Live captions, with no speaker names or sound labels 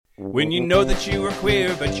When you know that you are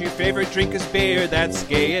queer, but your favorite drink is beer, that's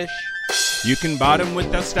gayish. You can bottom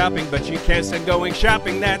without stopping, but you can't stand going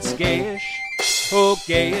shopping, that's gayish. Oh,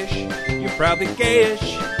 gayish, you're probably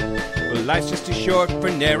gayish. Well, life's just too short for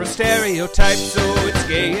narrow stereotypes, so it's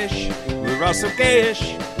gayish. We're also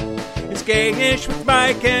gayish. It's Gayish with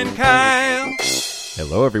Mike and Kyle.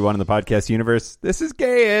 Hello, everyone in the podcast universe. This is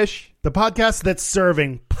Gayish, the podcast that's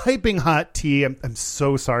serving piping hot tea. I'm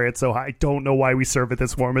so sorry it's so hot. I don't know why we serve it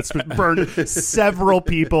this warm. It's burned several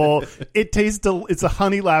people. It tastes it's a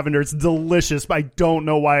honey lavender. It's delicious, but I don't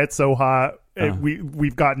know why it's so hot.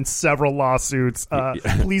 We've gotten several lawsuits.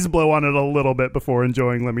 Please blow on it a little bit before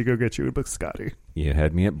enjoying. Let me go get you a biscotti. You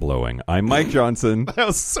had me at blowing. I'm Mike Johnson. I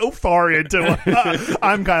was so far into it.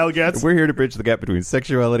 I'm Kyle Getz. We're here to bridge the gap between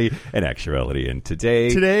sexuality and actuality. And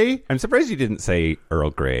today, I'm surprised you didn't say Earl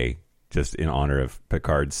Grey, just in honor of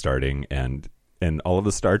Picard starting and all of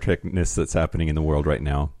the Star Trek-ness that's happening in the world right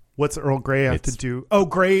now. What's Earl Grey have to do? Oh,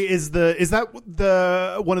 Grey is that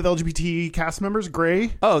the one of the LGBT cast members?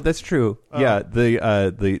 Grey? Oh, that's true. Yeah, the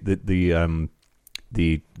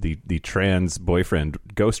trans boyfriend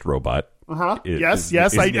ghost robot. Yes.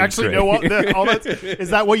 I actually know all that. Is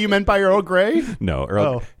that what you meant by Earl Grey?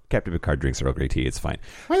 No, Captain Picard drinks Earl Grey tea. It's fine.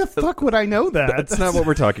 Why the fuck would I know that? That's not what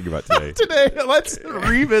we're talking about today. Let's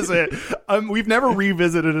revisit. We've never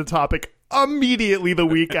revisited a topic immediately the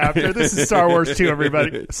week after. This is Star Wars 2,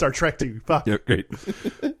 everybody. Star Trek 2. Fuck. Yeah, great.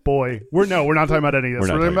 Boy, we're not talking about any of this.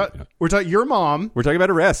 We're talking your mom. We're talking about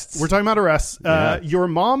arrests. Your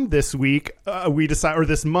mom this week,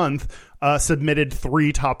 this month, submitted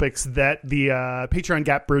 3 topics that the Patreon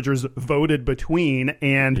Gap Bridgers voted between,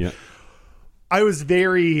 and I was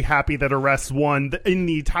very happy that arrests won. In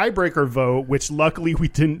the tiebreaker vote, which luckily we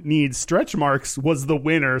didn't need, stretch marks was the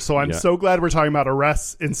winner. So I'm so glad we're talking about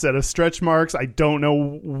arrests instead of stretch marks. I don't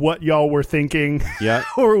know what y'all were thinking. Yeah.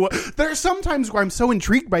 Or what. There's sometimes where I'm so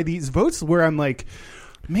intrigued by these votes where I'm like,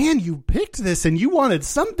 man, you picked this and you wanted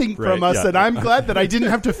something from us, and I'm glad that I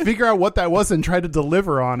didn't have to figure out what that was and try to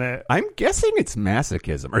deliver on it. I'm guessing it's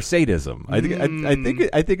masochism or sadism. I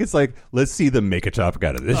think it's like, let's see them make a topic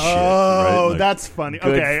out of this shit. Oh, like, that's funny.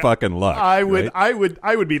 Good okay, fucking luck. I would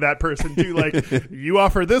be that person too. Like, you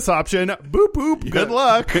offer this option, boop boop. Good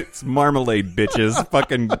luck. It's marmalade, bitches.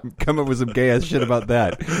 Fucking come up with some gay ass shit about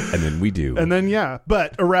that, and then we do. And then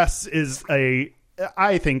but arrests is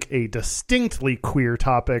I think a distinctly queer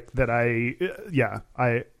topic that I'm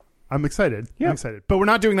excited. Yeah. I'm excited. But we're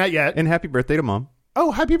not doing that yet. And happy birthday to Mom.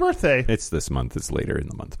 Oh, happy birthday. It's this month. It's later in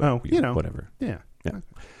the month. Whatever. Yeah.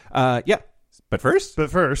 But first,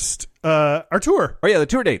 our tour. Oh, yeah, the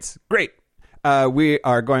tour dates. Great. We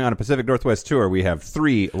are going on a Pacific Northwest tour. We have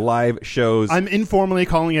 3 live shows. I'm informally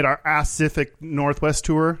calling it our Pacific Northwest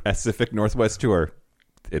tour. Pacific Northwest tour.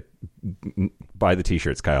 Buy the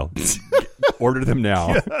t-shirts, Kyle. Order them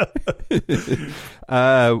now.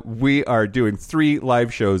 We are doing 3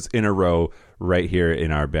 live shows in a row right here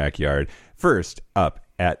in our backyard. First up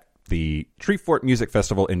at the Treefort Music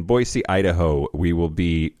Festival in Boise, Idaho, we will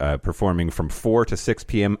be performing from 4 to 6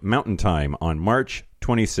 p.m. Mountain Time on March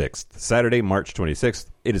 26th, Saturday, March 26th.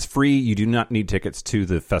 It is free. You do not need tickets to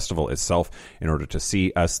the festival itself in order to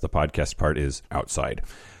see us. The podcast part is outside.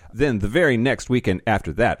 Then the very next weekend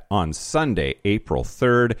after that, on Sunday, April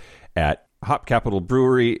 3rd, at Hop Capital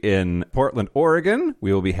Brewery in Portland, Oregon,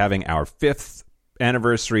 we will be having our 5th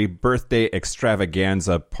anniversary birthday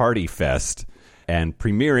extravaganza party fest and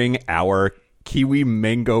premiering our Kiwi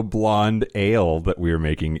Mango Blonde Ale that we are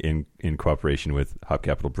making in cooperation with Hop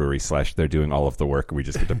Capital Brewery / they're doing all of the work. We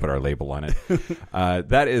just get to put our label on it.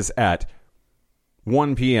 That is at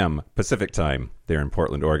 1 p.m. Pacific time there in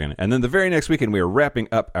Portland, Oregon. And then the very next weekend, we are wrapping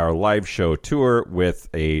up our live show tour with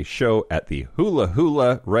a show at the Hula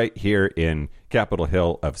Hula right here in Capitol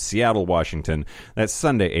Hill of Seattle, Washington. That's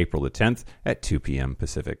Sunday, April the 10th at 2 p.m.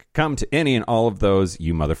 Pacific. Come to any and all of those,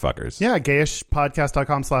 you motherfuckers. Yeah,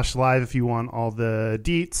 gayishpodcast.com/live if you want all the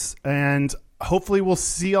deets. And hopefully we'll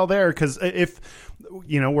see y'all there, because if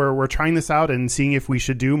we're trying this out and seeing if we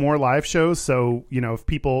should do more live shows. So if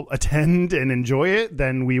people attend and enjoy it,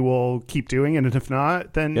 then we will keep doing it, and if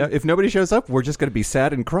not, then if nobody shows up, we're just going to be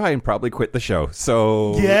sad and cry and probably quit the show.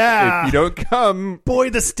 So if you don't come,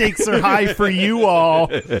 boy, the stakes are high for you all.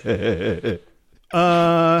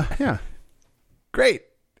 Great.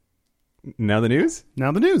 Now the news.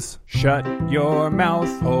 Shut your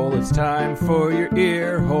mouth hole. It's time for your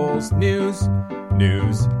ear holes. News.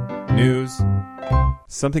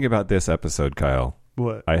 Something about this episode, Kyle.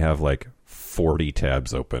 What? I have like 40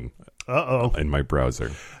 tabs open. In my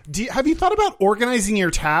browser. Have you thought about organizing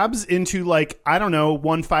your tabs into, like, I don't know,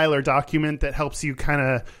 one file or document that helps you kind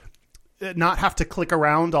of not have to click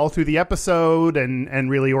around all through the episode and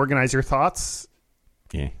really organize your thoughts.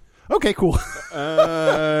 Yeah. Okay, cool.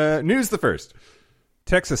 News the first.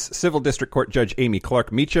 Texas Civil District Court Judge Amy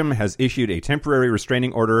Clark Meacham has issued a temporary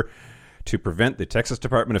restraining order to prevent the Texas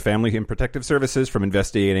Department of Family and Protective Services from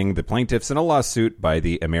investigating the plaintiffs in a lawsuit by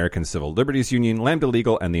the American Civil Liberties Union, Lambda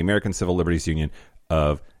Legal, and the American Civil Liberties Union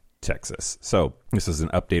of Texas. So this is an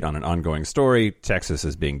update on an ongoing story. Texas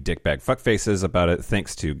is being dickbag fuckfaces about it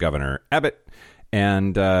thanks to Governor Abbott.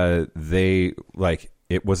 And it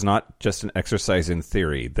was not just an exercise in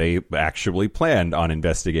theory. They actually planned on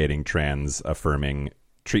investigating trans-affirming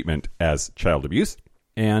treatment as child abuse.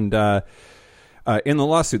 And in the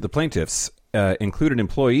lawsuit, the plaintiffs include an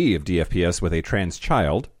employee of DFPS with a trans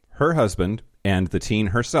child, her husband, and the teen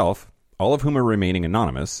herself, all of whom are remaining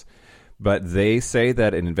anonymous. But they say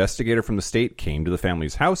that an investigator from the state came to the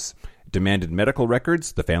family's house, demanded medical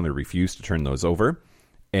records. The family refused to turn those over.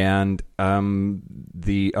 And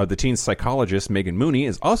the teen's psychologist, Megan Mooney,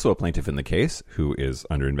 is also a plaintiff in the case, who is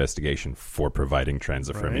under investigation for providing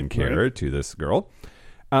trans-affirming care to this girl.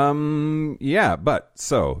 But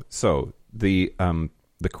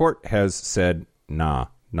the court has said, nah,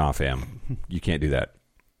 fam, you can't do that.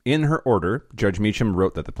 In her order, Judge Meacham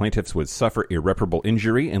wrote that the plaintiffs would suffer irreparable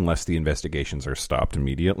injury unless the investigations are stopped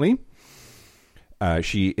immediately.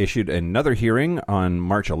 She issued another hearing on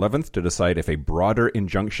March 11th to decide if a broader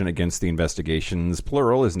injunction against the investigations,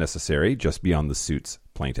 plural, is necessary just beyond the suit's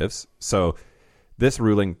plaintiffs. So this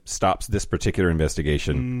ruling stops this particular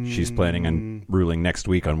investigation. She's planning on ruling next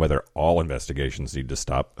week on whether all investigations need to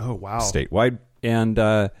stop statewide. And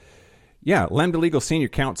Lambda Legal Senior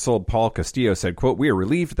Counsel Paul Castillo said, quote, "We are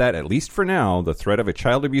relieved that, at least for now, the threat of a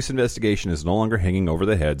child abuse investigation is no longer hanging over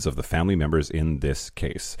the heads of the family members in this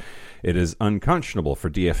case. It is unconscionable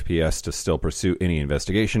for DFPS to still pursue any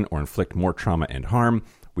investigation or inflict more trauma and harm.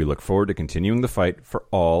 We look forward to continuing the fight for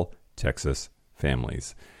all Texas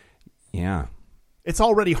families." Yeah. It's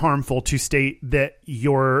already harmful to state that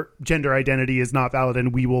your gender identity is not valid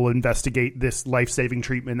and we will investigate this life-saving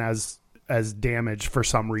treatment as damage for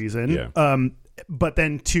some reason. Yeah. But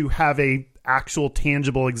then to have a actual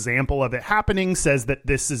tangible example of it happening says that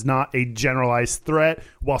this is not a generalized threat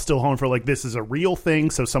while still harmful. Like, this is a real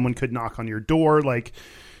thing. So someone could knock on your door. Like,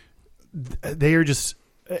 they are just,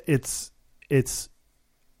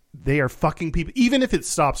 they are fucking people. Even if it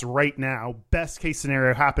stops right now, best case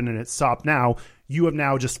scenario happened and it stopped now, you have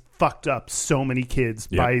now just fucked up so many kids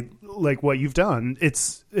by like what you've done.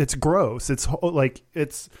 It's gross. It's like,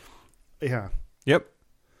 yeah. Yep,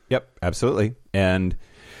 absolutely. And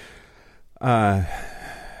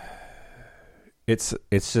it's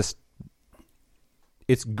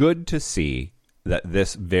good to see that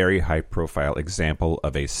this very high profile example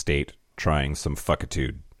of a state trying some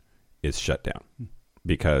fuckitude is shut down,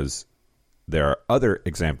 because there are other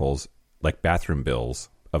examples like bathroom bills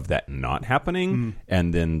of that not happening,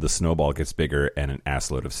 and then the snowball gets bigger and an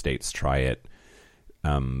assload of states try it.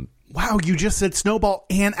 Wow, you just said snowball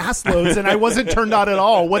and assloads, and I wasn't turned on at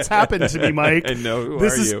all. What's happened to me, Mike? I know.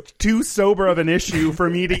 This is too sober of an issue for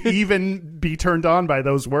me to even be turned on by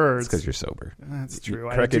those words. It's because you're sober. That's true.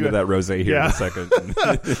 Crack into that rosé here in a second.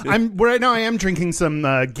 Right now I am drinking some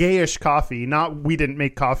Gayish coffee. We didn't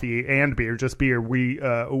make coffee and beer, just beer. We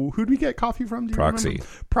who'd we get coffee from? Do you remember?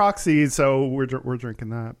 Proxy. So we're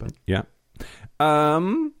drinking that. But yeah.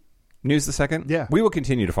 News the second? Yeah. We will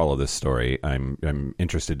continue to follow this story. I'm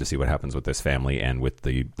interested to see what happens with this family and with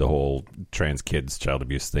the whole trans kids child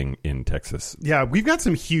abuse thing in Texas. Yeah, we've got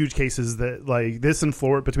some huge cases that, like, this in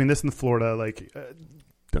Florida, between this and Florida, like...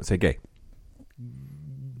 Don't say gay.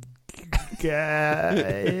 Gail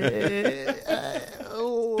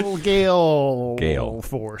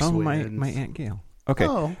Force wins. My Aunt Gail. Okay.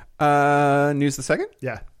 Oh. News the second?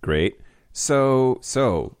 Yeah. Great. So...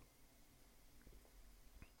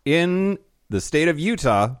 in the state of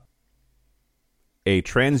Utah, a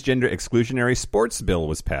transgender exclusionary sports bill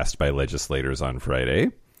was passed by legislators on Friday.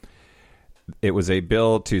 It was a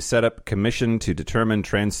bill to set up a commission to determine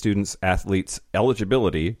trans athletes'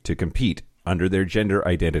 eligibility to compete under their gender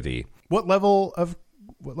identity. What level is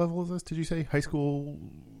this? Did you say high school?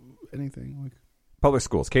 Anything like public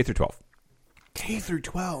schools, K through 12. K through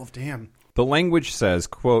 12. Damn. The language says,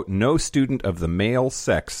 quote, "No student of the male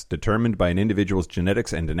sex determined by an individual's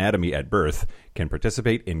genetics and anatomy at birth can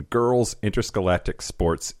participate in girls' interscholastic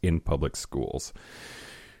sports in public schools."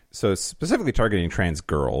 So specifically targeting trans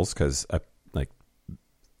girls, because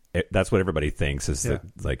that's what everybody thinks is that,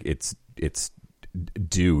 like, it's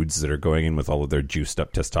dudes that are going in with all of their juiced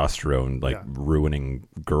up testosterone, ruining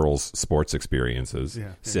girls' sports experiences,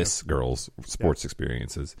 cis girls' sports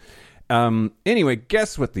experiences. Anyway,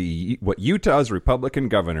 guess what Utah's Republican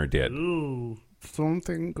governor did? Ooh,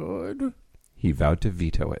 something good. He vowed to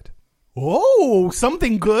veto it. Oh,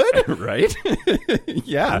 something good? Right?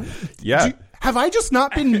 Yeah. Have I just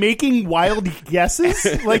not been making wild guesses?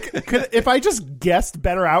 Like, if I just guessed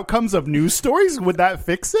better outcomes of news stories, would that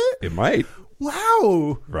fix it? It might.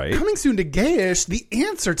 Wow. Right. Coming soon to Gayish, the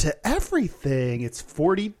answer to everything. It's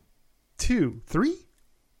 42. 3?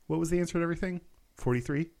 What was the answer to everything?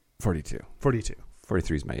 43? 42. 42.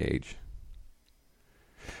 43 is my age.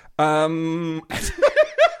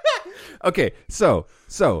 Okay, so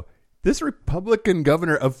this Republican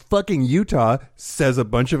governor of fucking Utah says a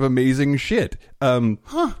bunch of amazing shit.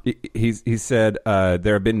 He said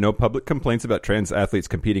there have been no public complaints about trans athletes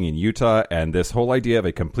competing in Utah, and this whole idea of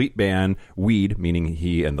a complete ban, we'd, meaning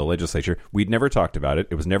he and the legislature, we'd never talked about it.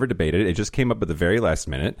 It was never debated. It just came up at the very last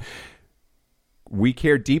minute. We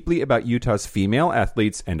care deeply about Utah's female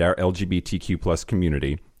athletes and our LGBTQ plus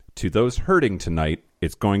community. To those hurting tonight,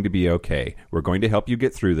 it's going to be okay. We're going to help you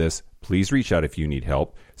get through this. Please reach out if you need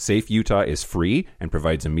help. Safe Utah is free and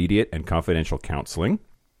provides immediate and confidential counseling.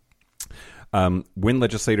 When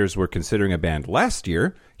legislators were considering a ban last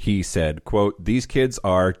year, he said, quote, "These kids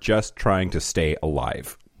are just trying to stay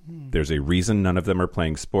alive. There's a reason none of them are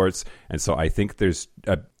playing sports, and so I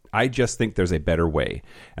just think there's a better way,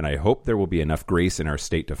 and I hope there will be enough grace in our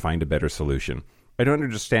state to find a better solution. I don't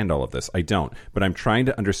understand all of this. I don't, but I'm trying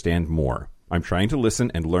to understand more. I'm trying to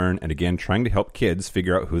listen and learn, and again, trying to help kids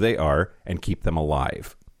figure out who they are and keep them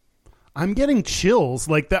alive." I'm getting chills.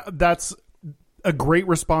 Like that's a great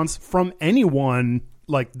response from anyone.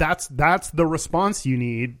 Like that's the response you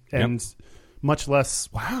need, and much less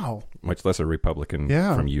a Republican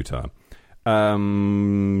Yeah. from Utah.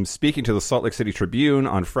 Speaking to the Salt Lake City Tribune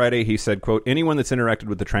on Friday, he said, quote, "Anyone that's interacted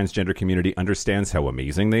with the transgender community understands how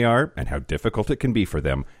amazing they are and how difficult it can be for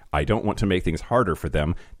them. I don't want to make things harder for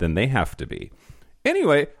them than they have to be."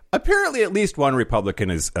 Anyway, apparently at least one Republican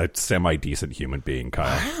is a semi-decent human being,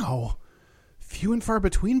 Kyle. Wow. Few and far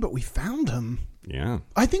between, but we found him. Yeah.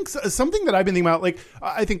 I think something that I've been thinking about, like,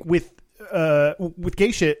 I think with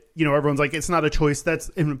gay shit, you know, everyone's like, it's not a choice. That's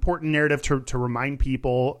an important narrative to remind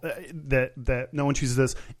people that no one chooses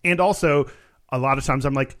this. And also, a lot of times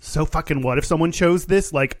I'm like, so fucking what if someone chose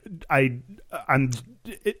this? Like,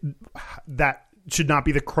 that should not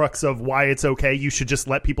be the crux of why it's okay. You should just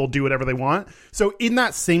let people do whatever they want. So in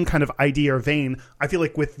that same kind of idea or vein, I feel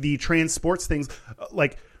like with the trans sports things,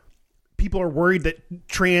 like, people are worried that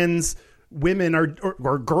trans women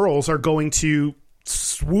or girls are going to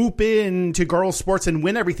swoop in to girls sports and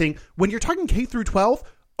win everything. When you're talking K through 12,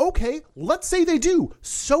 okay, let's say they do.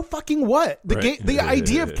 So fucking what? The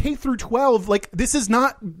idea of K through 12, like, this is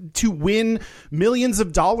not to win millions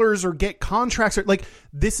of dollars or get contracts, or like,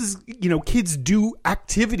 this is, you know, kids do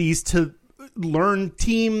activities to learn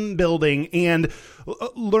team building and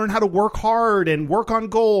learn how to work hard and work on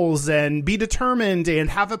goals and be determined and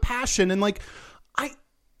have a passion. And like,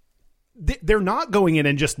 they're not going in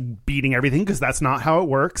and just beating everything, because that's not how it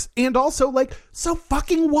works. And also, like, so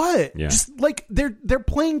fucking what? Yeah. Just like they're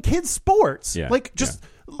playing kids sports. Yeah. Like, just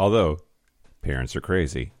although parents are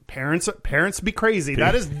crazy. Parents be crazy.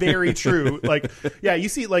 That is very true. Like, yeah, you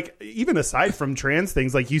see, like, even aside from trans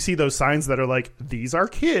things, like, you see those signs that are like, these are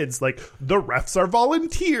kids, like, the refs are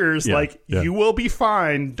volunteers, like, you will be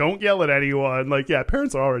fine, don't yell at anyone. Like, yeah,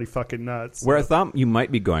 parents are already fucking nuts. Where I thought you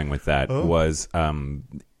might be going with that was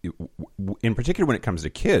in particular when it comes to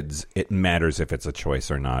kids, it matters if it's a choice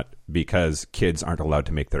or not, because kids aren't allowed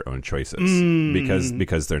to make their own choices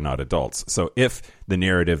because they're not adults. So if the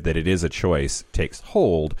narrative that it is a choice takes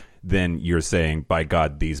hold, then you're saying, by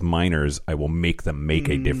God, these minors, I will make them make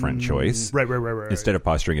a different choice. Right. Instead of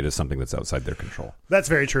posturing it as something that's outside their control. That's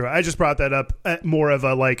very true. I just brought that up more of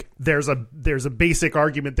a, like, there's a basic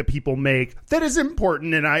argument that people make that is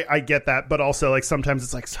important, and I get that, but also, like, sometimes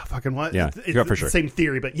it's like, so fucking what? Yeah, it's for sure. The same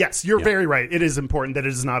theory, but yes, you're very right. It is important that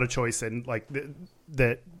it is not a choice, and like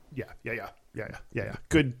that. Yeah.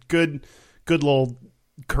 Good little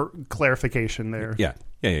clarification there. Yeah.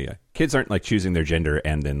 Kids aren't like choosing their gender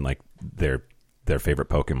and then like their favorite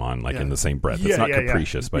Pokemon in the same breath. It's not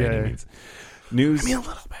capricious by any means. News. I mean, a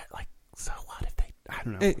little bit. Like, so what if they? I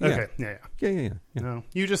don't know. Okay. Yeah. No,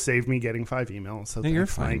 you just saved me getting 5 emails. So you're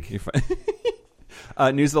fine. You're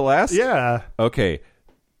fine. News of the last. Yeah. Okay.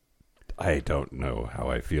 I don't know how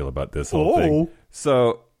I feel about this whole thing.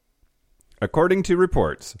 So, according to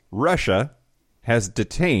reports, Russia has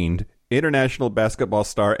detained international basketball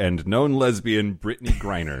star and known lesbian Brittany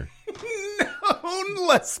Griner.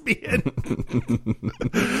 lesbian.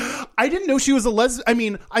 I didn't know she was a lesbian. I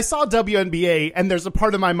mean, I saw WNBA, and there's a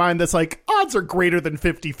part of my mind that's like, odds are greater than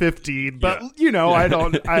 50-50, but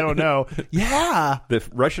I don't know. Yeah. The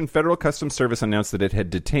Russian Federal Customs Service announced that it had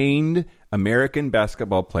detained American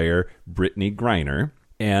basketball player Brittany Griner,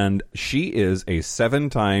 and she is a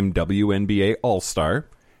 7-time WNBA All-Star,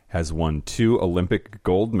 has won 2 Olympic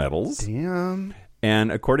gold medals. Damn.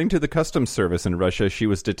 And according to the Customs Service in Russia, she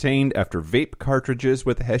was detained after vape cartridges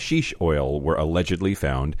with hashish oil were allegedly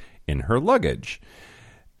found in her luggage.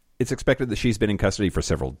 It's expected that she's been in custody for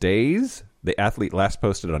several days. The athlete last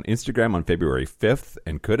posted on Instagram on February 5th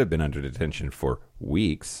and could have been under detention for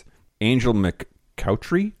weeks. Angel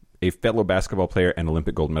McCoutry, a fellow basketball player and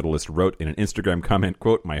Olympic gold medalist, wrote in an Instagram comment,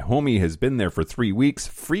 quote, "My homie has been there for 3 weeks.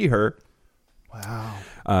 Free her." Wow.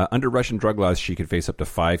 Under Russian drug laws, she could face up to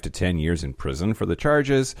 5 to 10 years in prison for the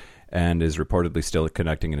charges and is reportedly still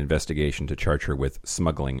conducting an investigation to charge her with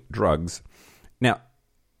smuggling drugs. Now,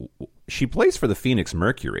 she plays for the Phoenix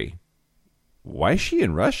Mercury. Why is she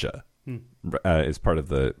in Russia? Is part of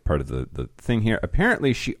the thing here.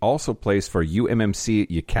 Apparently, she also plays for UMMC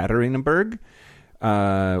Yekaterinburg,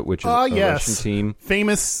 which is a Russian team.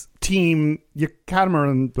 Famous team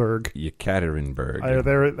Yekaterinburg.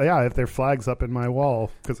 I have their flags up in my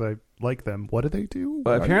wall because I like them. What do they do?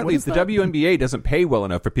 Apparently, the WNBA doesn't pay well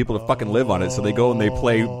enough for people to fucking live on it, so they go and they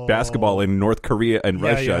play basketball in North Korea and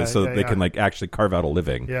Russia so that they can like actually carve out a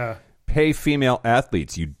living. Yeah. Pay female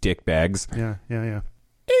athletes, you dickbags. Yeah.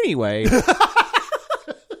 Anyway,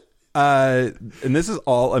 and this is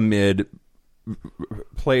all amid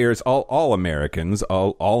players, all Americans,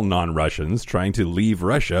 all non-Russians trying to leave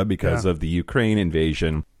Russia because of the Ukraine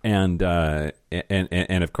invasion, and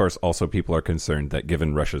of course also people are concerned that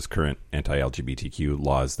given Russia's current anti-LGBTQ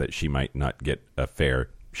laws that she might not get a fair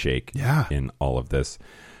shake in all of this.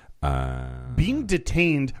 Being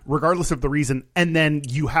detained regardless of the reason, and then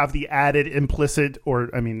you have the added implicit,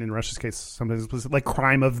 or I mean in Russia's case sometimes implicit, like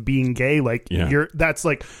crime of being gay, like that's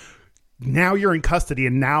like now you're in custody,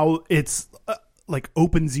 and now it's like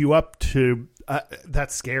opens you up to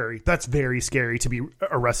that's scary. That's very scary to be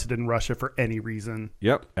arrested in Russia for any reason.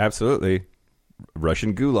 Yep, absolutely.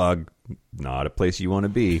 Russian gulag, not a place you want to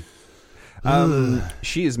be.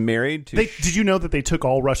 She is married to... Did you know that they took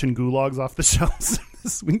all Russian gulags off the shelves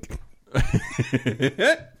this week?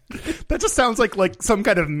 That just sounds like some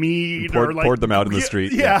kind of mead, or like poured them out in the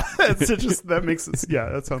street. Yeah, it's just that makes it. Yeah,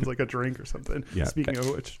 that sounds like a drink or something. Yeah. Speaking of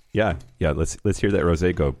which, yeah. Let's hear that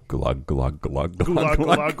rosé go gulag gulag gulag gulag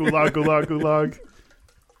gulag gulag gulag gulag.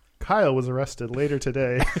 Kyle was arrested later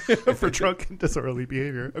today for drunk and disorderly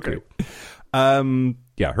behavior. Okay.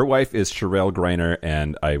 Her wife is Sherelle Griner,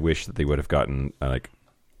 and I wish that they would have gotten I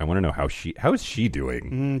want to know how is she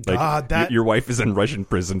doing? Your wife is in Russian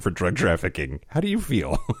prison for drug trafficking. How do you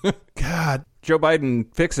feel? God, Joe Biden,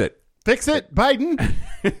 fix it, Biden.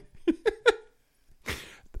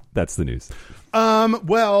 That's the news.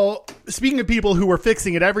 Well, speaking of people who are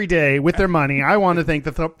fixing it every day with their money, I want to thank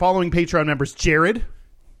the following Patreon members: Jared.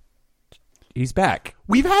 He's back.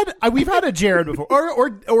 We've had a Jared before,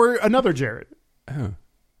 or another Jared. Oh.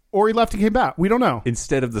 Or he left and came back. We don't know.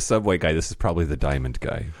 Instead of the Subway guy, this is probably the Diamond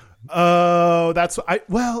guy. Oh, that's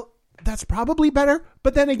probably better.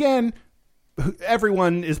 But then again,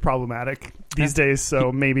 everyone is problematic these days,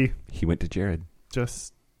 so maybe he went to Jared.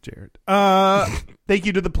 Just Jared. Thank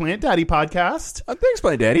you to the Plant Daddy podcast. Thanks,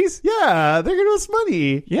 Plant Daddies. Yeah, they're giving us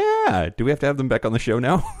money. Yeah. Do we have to have them back on the show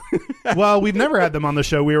now? Well, we've never had them on the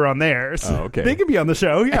show. We were on theirs. Oh, okay. They can be on the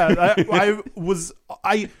show. Yeah.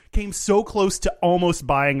 I came so close to almost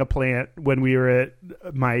buying a plant when we were at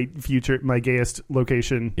my gayest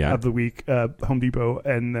location of the week, Home Depot.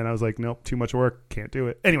 And then I was like, nope, too much work. Can't do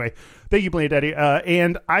it. Anyway, thank you, Plant Daddy.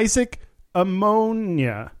 And Isaac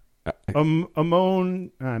Ammonia. I'm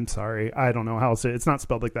sorry. I don't know how to say it. It's not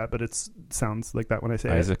spelled like that, but it sounds like that when I say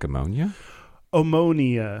Isaac Ammonia?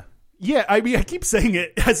 Ammonia. Yeah, I mean, I keep saying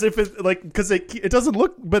it as if it's like, because it doesn't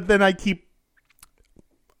look, but then I keep...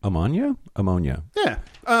 Ammonia? Yeah.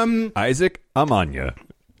 Isaac Ammonia.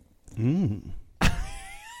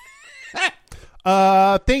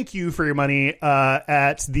 Thank you for your money.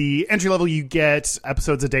 At the entry level, you get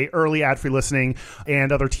episodes a day early, ad-free listening,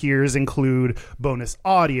 and other tiers include bonus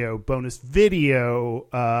audio, bonus video,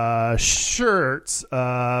 shirts,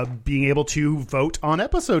 being able to vote on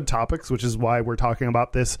episode topics, which is why we're talking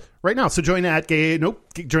about this right now. So join at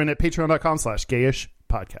patreon.com/gayish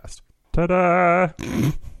podcast. Ta-da!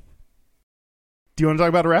 Do you want to talk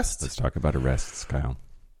about arrests? Let's talk about arrests, Kyle.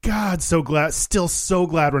 God, still so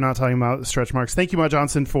glad we're not talking about stretch marks. Thank you, Ma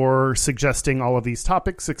Johnson, for suggesting all of these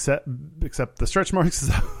topics, except the stretch marks.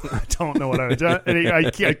 I don't know what I would do.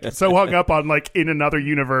 I'm so hung up on, like, in another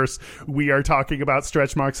universe, we are talking about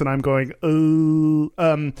stretch marks, and I'm going, oh,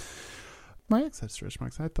 my ex had stretch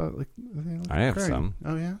marks. I thought, like, I have some.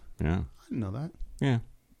 Oh, yeah? Yeah. I didn't know that. Yeah.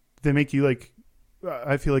 They make you, like,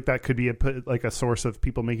 I feel like that could be a source of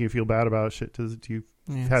people making you feel bad about shit. Do you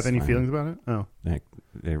have any feelings about it? Oh,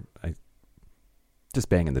 I just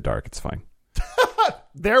bang in the dark. It's fine.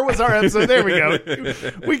 There was our episode. There we go.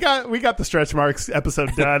 We got the stretch marks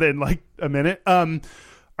episode done in like a minute.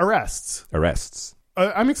 Arrests.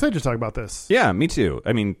 I'm excited to talk about this. Yeah, me too.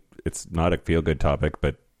 I mean, it's not a feel good topic,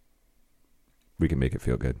 but we can make it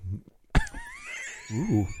feel good.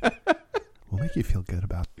 Ooh, we'll make you feel good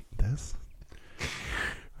about this.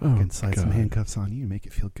 I can slide some handcuffs on you and make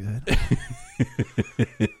it feel good. Do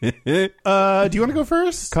you want to go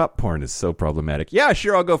first? Cop porn is so problematic. Yeah,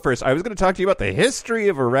 sure, I'll go first. I was going to talk to you about the history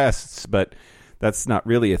of arrests, but that's not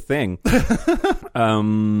really a thing.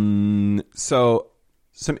 So,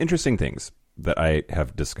 some interesting things that I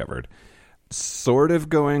have discovered. Sort of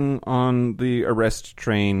going on the arrest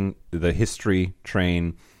train, the history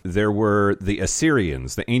train, there were the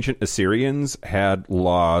Assyrians. The ancient Assyrians had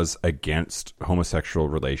laws against homosexual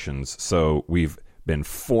relations. So we've been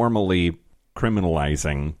formally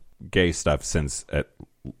criminalizing gay stuff since at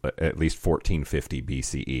least 1450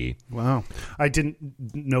 BCE. Wow. I didn't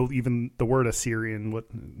know even the word Assyrian.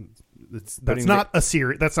 That's not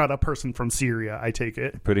Assyria. That's not a person from Syria, I take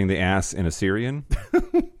it. Putting the ass in Assyrian?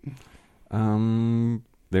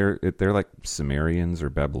 They're like Sumerians or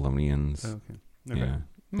Babylonians. Okay. Yeah.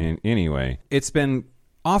 And anyway, it's been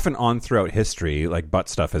off and on throughout history. Like, butt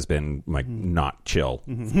stuff has been like not chill,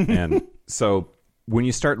 and so when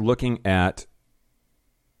you start looking at,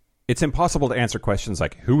 it's impossible to answer questions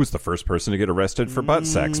like who was the first person to get arrested for butt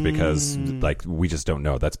sex, because like we just don't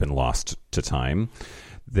know. That's been lost to time.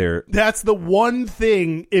 That's the one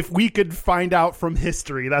thing, if we could find out from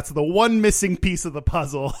history, that's the one missing piece of the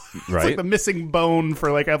puzzle. It's right? like the missing bone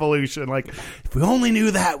for like evolution. Like, if we only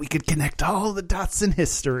knew that, we could connect all the dots in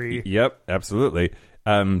history. Yep, absolutely.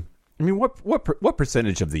 I mean, what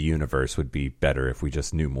percentage of the universe would be better if we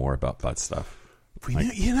just knew more about butt stuff? If we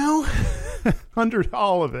knew, under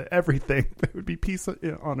all of it, everything. There would be peace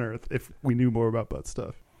on Earth if we knew more about butt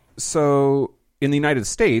stuff. So, in the United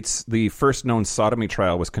States, the first known sodomy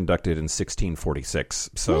trial was conducted in 1646.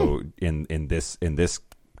 So in this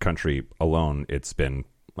country alone, it's been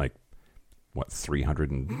like, what,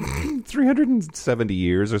 370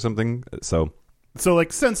 years or something? So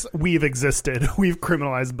like, since we've existed, we've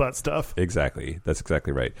criminalized butt stuff. Exactly. That's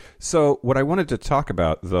exactly right. So what I wanted to talk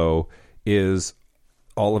about, though, is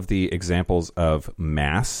all of the examples of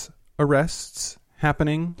mass arrests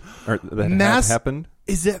happening, or that have happened.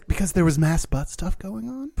 Is it because there was mass butt stuff going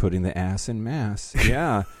on? Putting the ass in mass,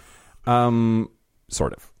 yeah,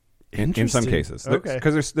 sort of. In some cases, okay.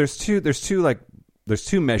 Because there's two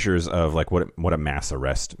measures of like what a mass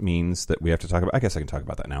arrest means that we have to talk about. I guess I can talk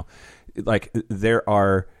about that now. Like, there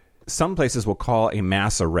are some places will call a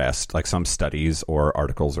mass arrest, like some studies or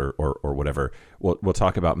articles or whatever, we'll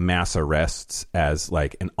talk about mass arrests as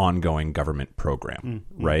like an ongoing government program,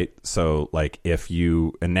 right? So like, if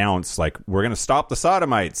you announce like, we're going to stop the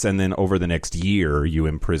sodomites, and then over the next year you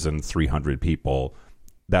imprison 300 people,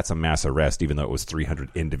 that's a mass arrest, even though it was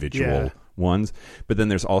 300 individual ones. But then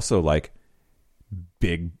there's also like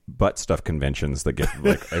big butt stuff conventions that get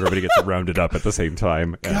like everybody gets rounded up at the same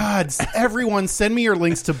time. God, everyone send me your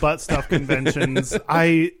links to butt stuff conventions.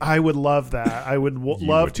 I would love that. I would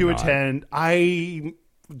love to attend. I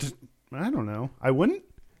don't know. I wouldn't.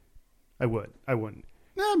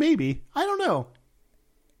 Maybe. I don't know.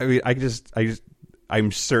 I mean,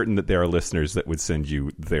 I'm certain that there are listeners that would send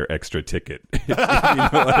you their extra ticket. You know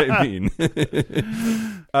what I mean?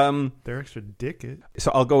 Their extra ticket. So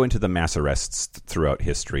I'll go into the mass arrests throughout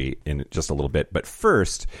history in just a little bit. But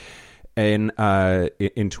first, in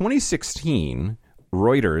 2016,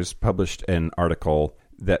 Reuters published an article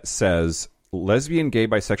that says lesbian, gay,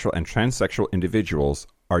 bisexual, and transsexual individuals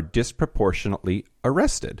are disproportionately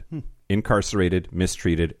arrested, incarcerated,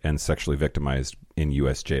 mistreated, and sexually victimized in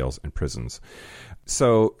U.S. jails and prisons.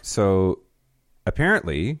 So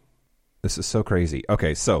apparently, this is so crazy.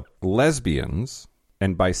 Okay, so lesbians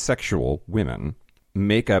and bisexual women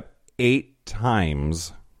make up 8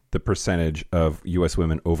 times the percentage of U.S.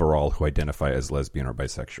 women overall who identify as lesbian or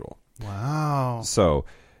bisexual. Wow. So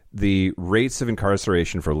the rates of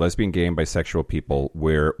incarceration for lesbian, gay, and bisexual people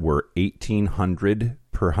were 1,800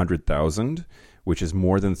 per 100,000, which is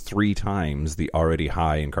more than 3 times the already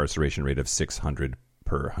high incarceration rate of 600 per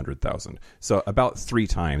per 100,000. So about 3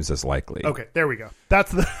 times as likely. Okay, there we go.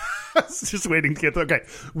 That's the... I was just waiting to get... Okay,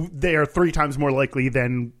 they are 3 times more likely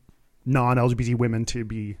than non-LGBT women to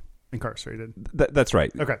be incarcerated. That's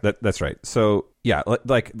right. Okay. That's right. So, yeah,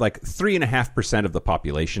 like 3.5% of the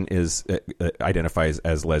population is identifies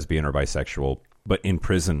as lesbian or bisexual, but in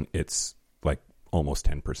prison, it's like almost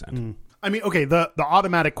 10%. I mean, okay, the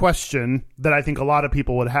automatic question that I think a lot of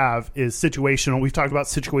people would have is situational. We've talked about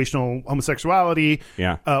situational homosexuality,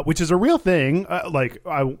 which is a real thing.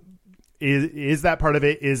 Is that part of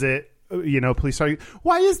it? Is it, police targeting?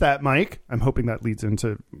 Why is that, Mike? I'm hoping that leads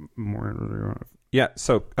into more. Yeah.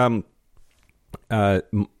 So,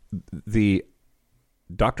 the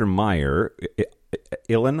Dr. Meyer,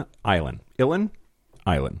 Ilan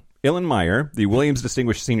Meyer, the Williams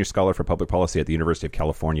Distinguished Senior Scholar for Public Policy at the University of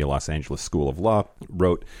California, Los Angeles School of Law,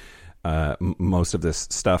 wrote most of this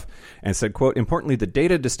stuff and said, quote, importantly, the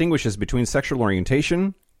data distinguishes between sexual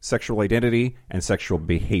orientation, sexual identity, and sexual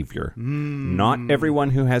behavior. Not everyone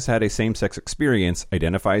who has had a same-sex experience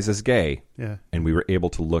identifies as gay. Yeah. And we were able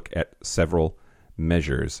to look at several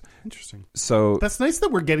measures. Interesting. So that's nice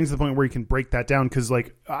that we're getting to the point where you can break that down, because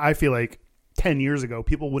I feel like 10 years ago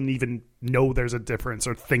people wouldn't even know there's a difference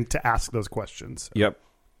or think to ask those questions. Yep.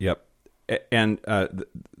 And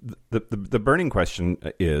the burning question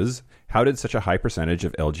is, how did such a high percentage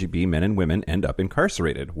of LGB men and women end up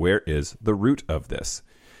incarcerated? Where is the root of this?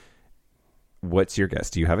 What's your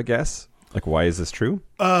guess? Do you have a guess? Like, why is this true?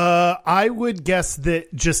 I would guess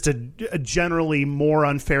that just a generally more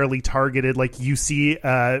unfairly targeted, like you see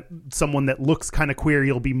someone that looks kind of queer,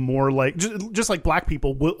 you'll be more like, just like black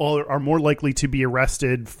people are more likely to be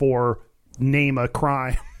arrested for name a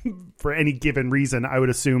crime for any given reason. I would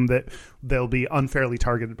assume that they'll be unfairly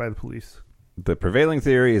targeted by the police. The prevailing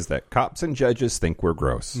theory is that cops and judges think we're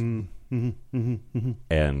gross and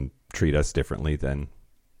treat us differently than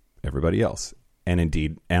everybody else. And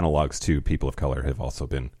indeed, analogs to people of color have also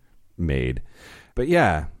been made. But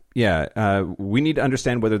we need to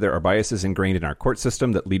understand whether there are biases ingrained in our court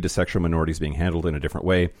system that lead to sexual minorities being handled in a different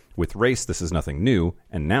way. With race, this is nothing new,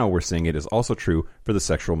 and now we're seeing it is also true for the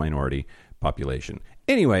sexual minority population.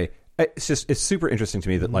 Anyway, it's super interesting to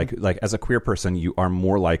me that like as a queer person, you are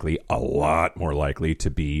a lot more likely to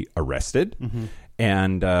be arrested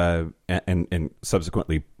and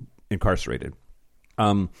subsequently incarcerated.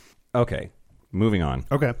 Okay. Moving on.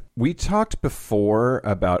 Okay. We talked before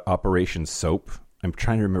about Operation Soap. I'm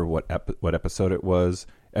trying to remember what episode it was.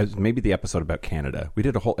 Maybe the episode about Canada. We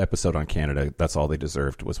did a whole episode on Canada. That's all they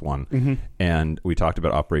deserved was one. And we talked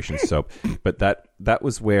about Operation Soap. But that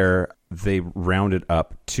was where they rounded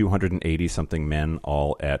up 280-something men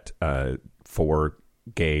all at 4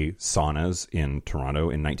 gay saunas in Toronto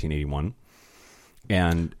in 1981.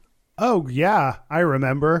 And... oh, yeah. I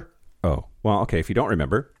remember. Oh, well, okay. If you don't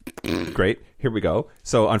remember, great. Here we go.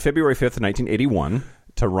 So on February 5th, 1981,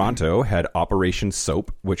 Toronto had Operation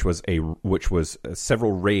Soap, which was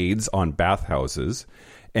several raids on bathhouses,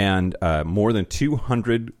 and more than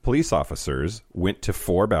 200 police officers went to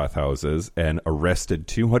 4 bathhouses and arrested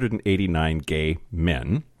 289 gay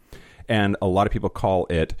men. And a lot of people call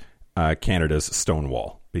it Canada's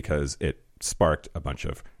Stonewall because it sparked a bunch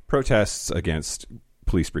of protests against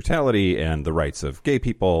police brutality and the rights of gay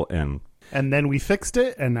people, and then we fixed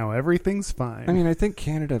it, and now everything's fine. I mean, I think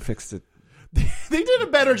Canada fixed it. They did a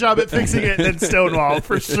better job at fixing it than Stonewall,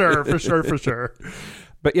 for sure.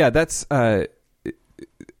 But yeah, that's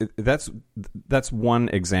one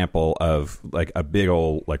example of like a big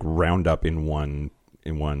old like roundup in one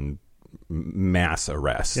mass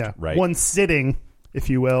arrest. Yeah, right. One sitting, if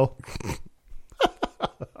you will.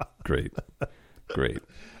 Great.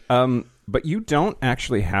 But you don't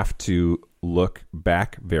actually have to look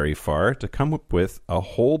back very far to come up with a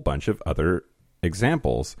whole bunch of other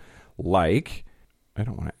examples. Like, I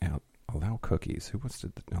don't want to allow cookies. Who wants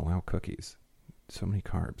to allow cookies? So many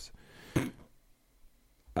carbs.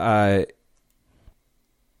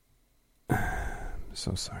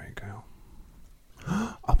 So sorry, Kyle.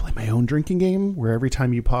 I'll play my own drinking game where every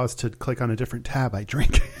time you pause to click on a different tab, I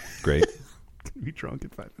drink. Great. Be drunk in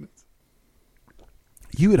 5 minutes.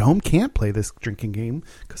 You at home can't play this drinking game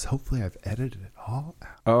because hopefully I've edited it all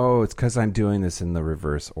out. Oh, it's because I'm doing this in the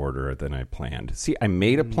reverse order than I planned. See, I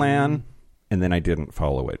made a plan and then I didn't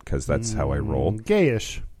follow it because that's how I roll.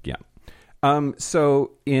 Gayish. Yeah.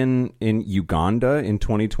 So in Uganda in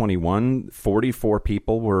 2021, 44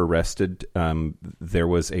 people were arrested. There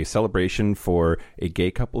was a celebration for a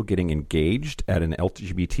gay couple getting engaged at an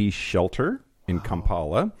LGBT shelter in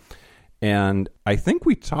Kampala. And I think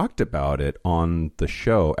we talked about it on the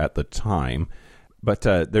show at the time, but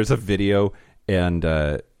there's a video, and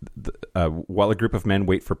while a group of men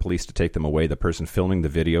wait for police to take them away, the person filming the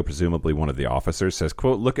video, presumably one of the officers, says,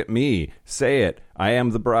 quote, "Look at me. Say it. I am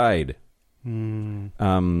the bride."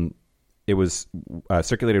 It was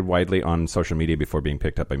circulated widely on social media before being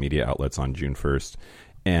picked up by media outlets on June 1st.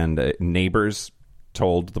 And neighbors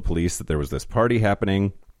told the police that there was this party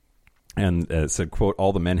happening and said, quote,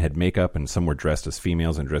 "All the men had makeup and some were dressed as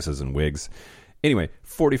females in dresses and wigs." Anyway,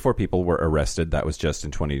 44 people were arrested. That was just in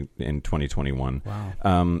 2021.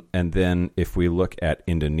 Wow. And then if we look at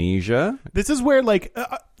Indonesia. This is where, like,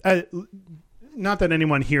 not that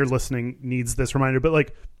anyone here listening needs this reminder, but,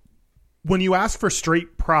 like, when you ask for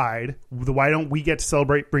straight pride, why don't we get to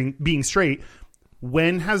celebrate being straight?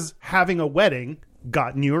 When has having a wedding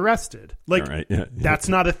gotten you arrested? Like, right. That's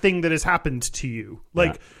not a thing that has happened to you.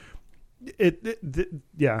 Like,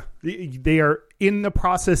 they are in the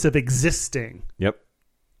process of existing. Yep.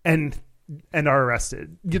 And are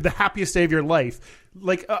arrested. The happiest day of your life.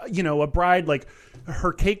 Like, a bride, like,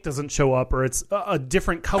 her cake doesn't show up or it's a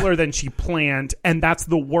different color than she planned. And that's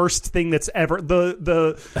the worst thing that's ever.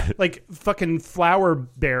 The like, fucking flower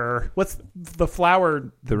bearer. What's the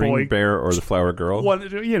flower The boy? ring bearer or the flower girl?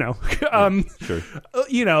 Sure.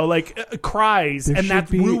 Like, cries and that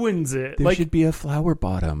ruins it. There Like, should be a flower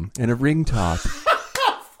bottom and a ring top.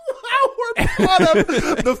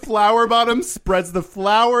 The flower bottom spreads the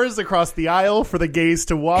flowers across the aisle for the gays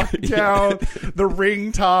to walk down. The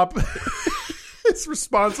ring top is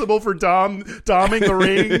responsible for doming the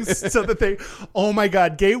rings so that they. Oh my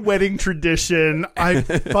god, gay wedding tradition! I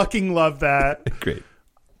fucking love that. Great.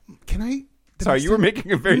 Can I? Sorry, you were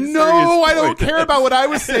making a very serious I don't point. care about what I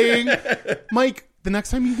was saying, Mike. The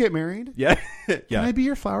next time you get married, Yeah. can I be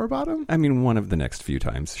your flower bottom? I mean, one of the next few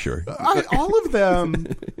times, sure. All of them.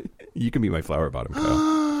 You can be my flower bottom,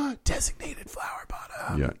 Kyle. Designated flower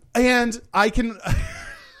bottom. Yeah. And I can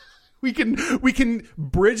we can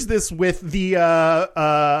bridge this with the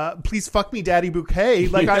please fuck me daddy bouquet.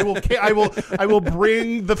 Like, I will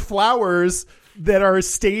bring the flowers that are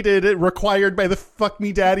stated required by the fuck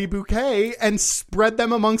me daddy bouquet and spread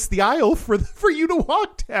them amongst the aisle for you to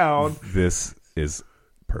walk down. This is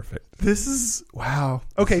perfect. This is wow.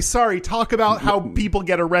 Okay, sorry. Talk about how people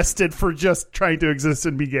get arrested for just trying to exist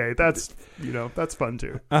and be gay. That's fun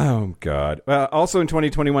too. Oh God. Also in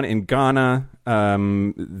 2021 in Ghana,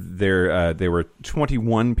 there were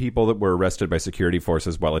 21 people that were arrested by security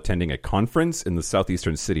forces while attending a conference in the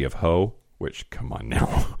southeastern city of Ho. Which, come on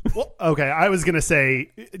now. Well, okay, I was gonna say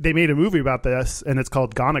they made a movie about this, and it's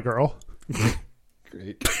called Ghana Girl.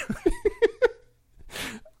 Great.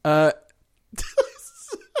 That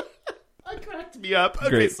cracked me up. Okay,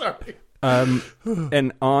 Great. sorry.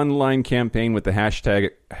 An online campaign with the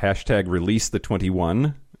hashtag release the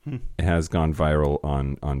 21 has gone viral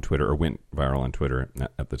on Twitter, or went viral on Twitter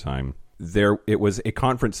at the time. It was a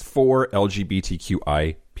conference for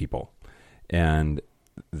LGBTQI people, and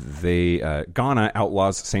Ghana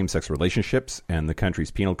outlaws same-sex relationships, and the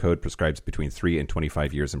country's penal code prescribes between 3 and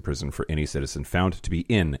 25 years in prison for any citizen found to be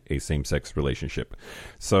in a same-sex relationship.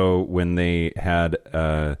 So when they had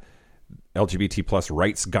LGBT plus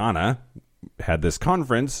rights Ghana had this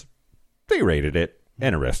conference, they raided it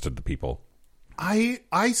and arrested the people.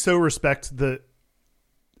 I so respect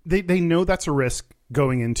they know that's a risk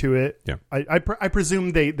going into it. Yeah. I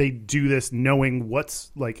presume they do this knowing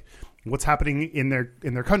what's happening in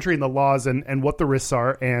their country and the laws and what the risks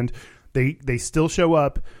are, and they still show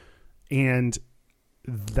up, and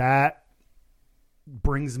that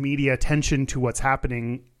brings media attention to what's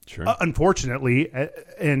happening. Sure. Unfortunately,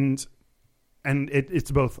 and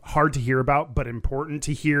it's both hard to hear about but important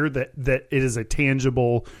to hear that it is a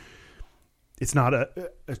tangible. It's not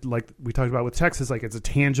like we talked about with Texas, like it's a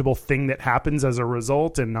tangible thing that happens as a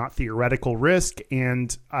result and not theoretical risk.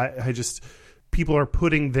 And I just, people are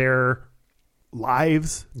putting their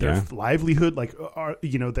lives, their livelihood, like,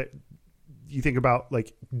 that you think about,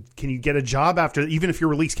 like, can you get a job after, even if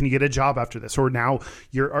you're released, can you get a job after this? Or now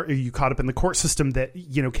are you caught up in the court system that,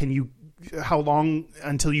 how long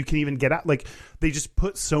until you can even get out? Like, they just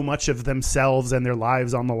put so much of themselves and their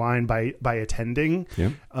lives on the line by attending.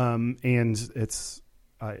 Yeah. And it's,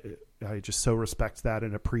 I just so respect that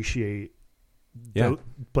and appreciate. Yeah.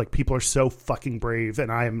 Like, people are so fucking brave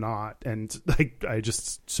and I am not. And like, I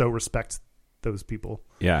just so respect those people.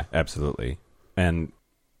 Yeah, absolutely. And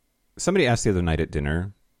somebody asked the other night at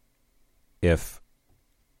dinner if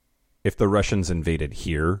the Russians invaded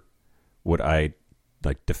here, would I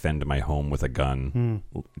like defend my home with a gun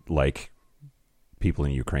like people in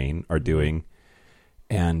Ukraine are doing?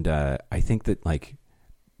 And I think that, like,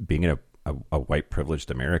 being a white privileged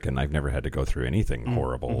American, I've never had to go through anything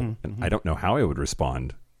horrible, and I don't know how I would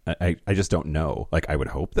respond. I just don't know. Like, I would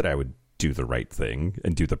hope that I would do the right thing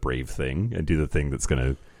and do the brave thing and do the thing that's going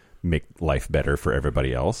to make life better for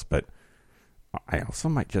everybody else. But I also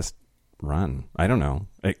might just run. I don't know.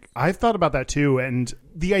 I've thought about that too. And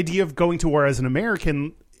the idea of going to war as an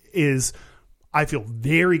American is, I feel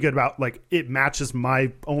very good about, like, it matches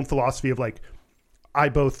my own philosophy of, like, I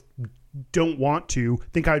both don't want to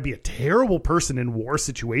think I'd be a terrible person in war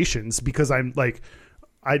situations because I'm like,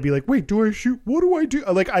 I'd be like, wait, do I shoot? What do I do?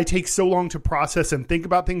 Like, I take so long to process and think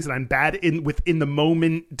about things, and I'm bad within the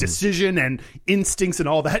moment decision and instincts and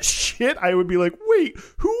all that shit. I would be like, wait,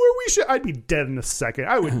 who are we? I'd be dead in a second.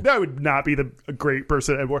 I would not be a great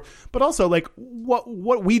person at war. But also, like,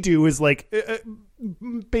 what we do is like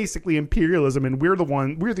basically imperialism, and we're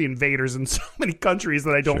the invaders in so many countries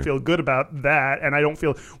that I don't feel good about that, and I don't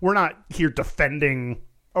feel we're not here defending,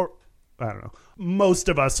 or I don't know. Most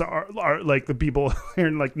of us are like the people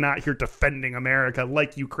are like not here defending America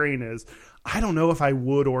like Ukraine is. I don't know if I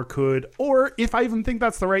would or could, or if I even think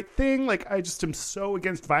that's the right thing. Like, I just am so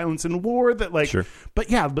against violence and war that, like, but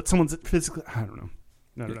someone's physically, I don't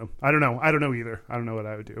know. I don't know either. I don't know what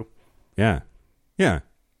I would do. Yeah.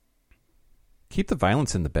 Keep the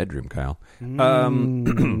violence in the bedroom, Kyle.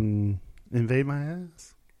 Invade my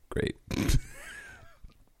ass. Great.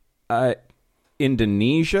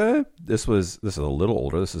 Indonesia, this is a little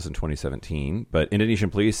older. This is in 2017, but Indonesian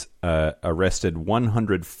police arrested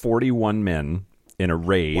 141 men in a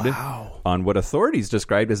raid on what authorities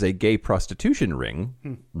described as a gay prostitution ring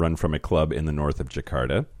run from a club in the north of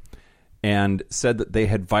Jakarta, and said that they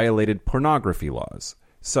had violated pornography laws.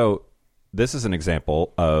 So this is an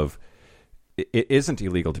example of, it isn't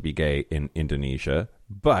illegal to be gay in Indonesia,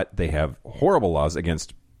 but they have horrible laws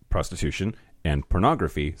against prostitution and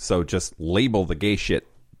pornography, so just label the gay shit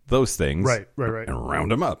those things, right, and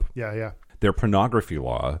round them up. Yeah. Their pornography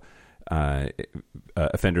law,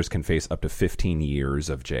 offenders can face up to 15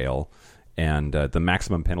 years of jail, and the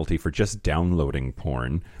maximum penalty for just downloading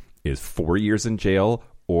porn is 4 years in jail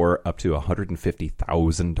or up to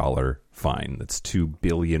 $150,000 fine. That's 2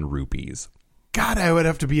 billion rupees. God, I would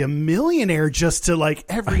have to be a millionaire just to, like,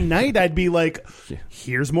 every night I'd be like,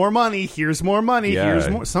 here's more money, here's more money, here's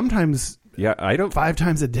more. Sometimes. Yeah, I don't. 5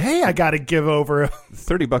 times a day, I got to give over.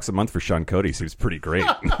 $30 a month for Sean Cody seems pretty great.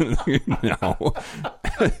 No.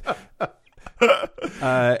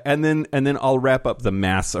 And then I'll wrap up the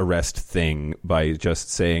mass arrest thing by just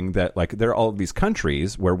saying that, like, there are all these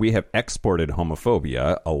countries where we have exported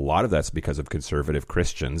homophobia. A lot of that's because of conservative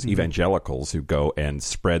Christians, evangelicals who go and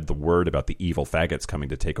spread the word about the evil faggots coming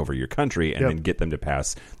to take over your country and then get them to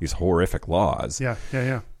pass these horrific laws.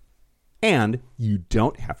 Yeah. And you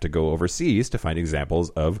don't have to go overseas to find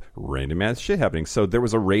examples of random ass shit happening. So there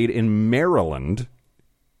was a raid in Maryland.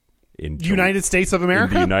 United States of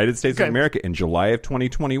America? In the United States of America. In July of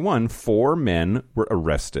 2021, 4 men were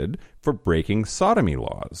arrested for breaking sodomy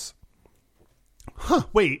laws. Huh,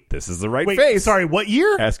 wait. This is the right face. Sorry, what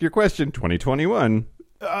year? Ask your question, 2021.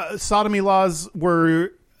 Sodomy laws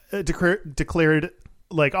were declared,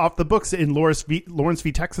 like, off the books in Lawrence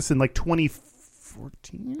v. Texas in, like, 2014? I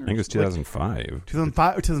think it was 2005.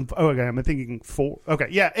 2005? Oh, okay, I'm thinking 4. Okay,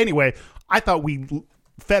 yeah, anyway, I thought we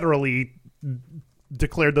federally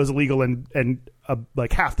declared those illegal and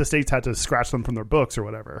like half the states had to scratch them from their books or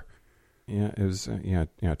whatever. Yeah, it was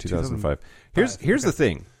 2005. Here's the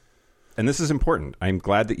thing, and this is important. I'm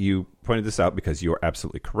glad that you pointed this out because you are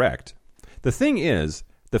absolutely correct. The thing is,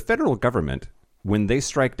 the federal government, when they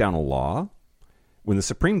strike down a law, when the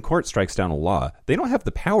Supreme Court strikes down a law, they don't have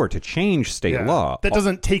the power to change state law. That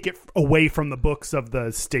doesn't take it away from the books of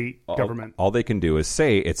the state government. All they can do is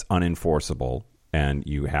say it's unenforceable, and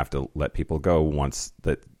you have to let people go once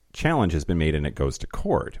the challenge has been made and it goes to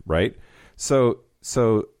court, right? So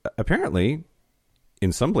apparently,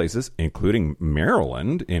 in some places, including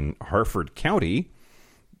Maryland, in Harford County,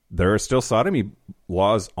 there are still sodomy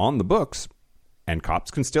laws on the books, and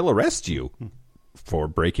cops can still arrest you for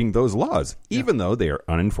breaking those laws, even though they are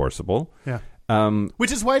unenforceable. Yeah.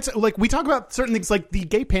 Which is why it's like we talk about certain things like the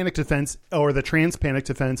gay panic defense or the trans panic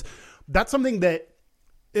defense. That's something that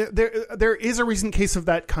there is a recent case of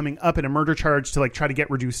that coming up in a murder charge to like try to get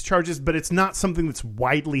reduced charges, but it's not something that's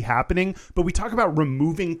widely happening. But we talk about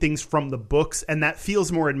removing things from the books, and that feels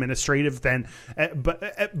more administrative than,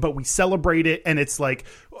 but we celebrate it, and it's like,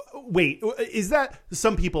 wait, is that,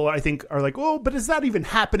 some people I think are like, oh, but is that even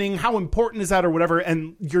happening? How important is that, or whatever?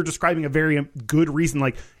 And you're describing a very good reason.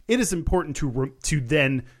 Like, it is important to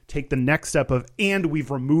then take the next step of, and we've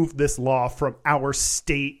removed this law from our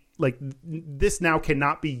state. Like, this now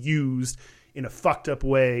cannot be used in a fucked up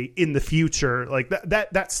way in the future. Like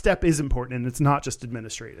that step is important, and it's not just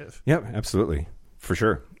administrative. Yep, absolutely. For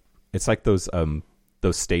sure. it's like those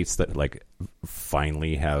states that like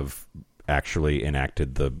finally have actually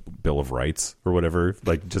enacted the Bill of Rights or whatever.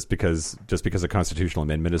 Like just because a constitutional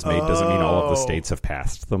amendment is made doesn't mean all of the states have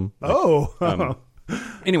passed them. Like,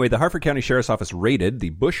 anyway, the Harford County Sheriff's Office raided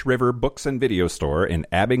the Bush River Books and Video Store in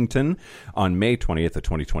Abington on May 20th of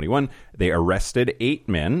 2021. They arrested 8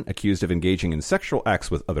 men accused of engaging in sexual acts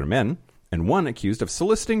with other men, and 1 accused of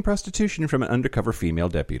soliciting prostitution from an undercover female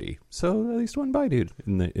deputy. So at least 1 bi dude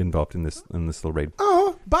involved in this little raid.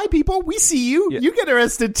 Oh, bi people, we see you. Yeah. You get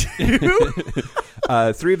arrested too.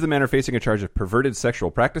 3 of the men are facing a charge of perverted sexual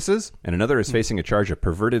practices, and another is facing a charge of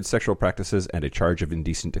perverted sexual practices and a charge of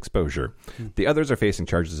indecent exposure. The others are facing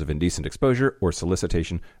charges of indecent exposure or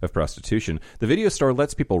solicitation of prostitution. The video store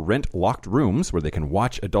lets people rent locked rooms where they can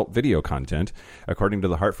watch adult video content. According to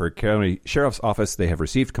the Hartford County Sheriff's Office, they have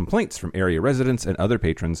received complaints from area residents and other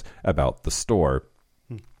patrons about the store.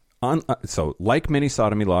 So, like many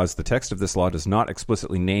sodomy laws, the text of this law does not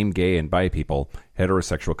explicitly name gay and bi people.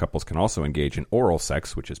 Heterosexual couples can also engage in oral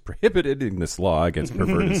sex, which is prohibited in this law against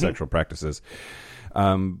perverted sexual practices.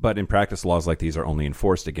 But in practice, laws like these are only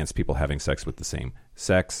enforced against people having sex with the same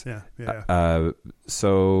sex.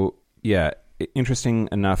 Interesting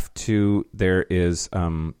enough, too, there is...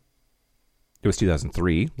 it was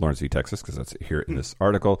 2003, Lawrence v. Texas, because that's here in this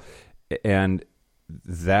article. And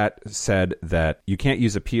that said that you can't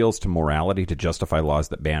use appeals to morality to justify laws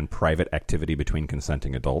that ban private activity between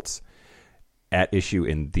consenting adults. At issue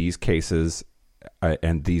in these cases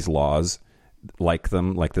and these laws, like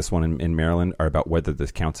this one in Maryland, are about whether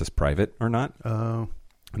this counts as private or not. Oh.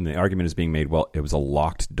 And the argument is being made, well, it was a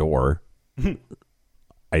locked door.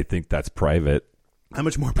 I think that's private. How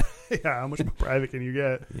much more private can you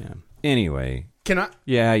get? Yeah. Anyway. Can I?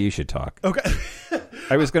 Yeah, you should talk. Okay.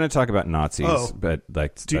 I was going to talk about Nazis, but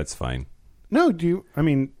that's fine. No, I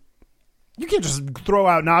mean, you can't just throw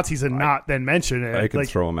out Nazis and not then mention it. I can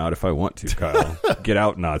throw them out if I want to, Kyle. Get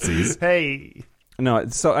out, Nazis. Hey. No,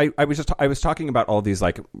 so I was talking about all these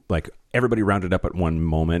like everybody rounded up at one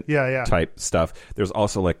moment type stuff. There's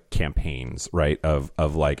also like campaigns, right, of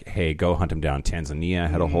like, hey, go hunt them down. Tanzania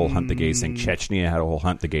had a whole hunt the gays thing. Chechnya had a whole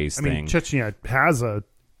hunt the gays thing. I mean, Chechnya has a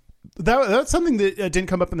that's something that didn't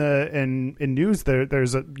come up in news.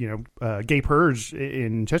 There's a gay purge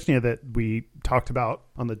in Chechnya that we talked about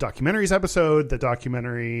on the documentaries episode. The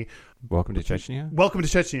documentary Welcome to Chechnya. Welcome to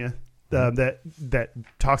Chechnya. That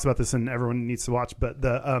talks about this and everyone needs to watch. But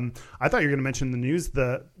I thought you were going to mention in the news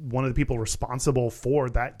that one of the people responsible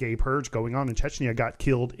for that gay purge going on in Chechnya got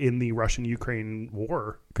killed in the Russian-Ukraine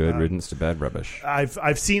war. Good riddance to bad rubbish.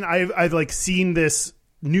 I've seen this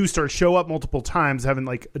news story show up multiple times.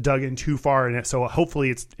 Haven't dug in too far in it, so hopefully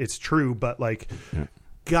it's true. But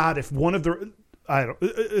God, if one of the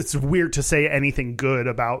it's weird to say anything good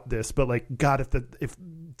about this, but God, if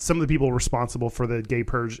some of the people responsible for the gay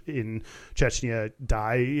purge in Chechnya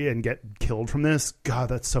die and get killed from this, God,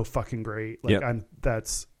 that's so fucking great. Yep.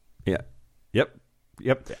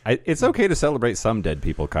 It's okay to celebrate some dead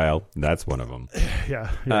people, Kyle. That's one of them.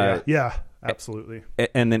 Yeah, absolutely.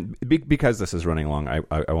 And then because this is running long, I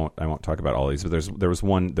won't talk about all these. But there was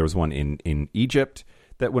one in Egypt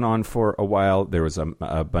that went on for a while. There was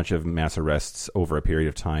a bunch of mass arrests over a period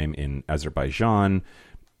of time in Azerbaijan.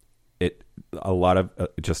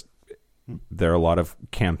 There are a lot of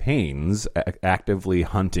campaigns actively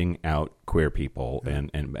hunting out queer people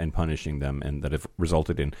and punishing them, and that have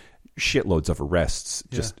resulted in shitloads of arrests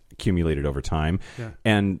just accumulated over time.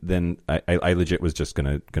 And then I legit was just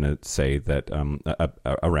gonna say that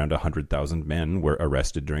around 100,000 men were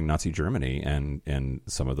arrested during Nazi Germany, and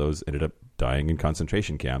some of those ended up dying in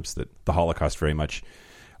concentration camps. That the Holocaust very much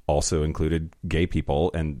also included gay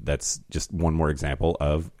people, and that's just one more example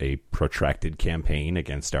of a protracted campaign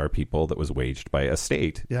against our people that was waged by a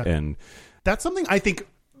state. And that's something I think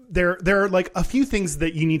there are a few things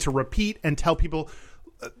that you need to repeat and tell people,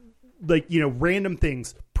 random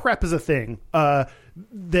things. PrEP is a thing,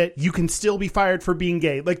 that you can still be fired for being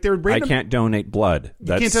gay. I can't donate blood.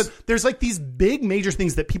 There's these big major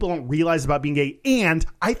things that people don't realize about being gay. And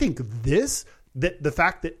I think that the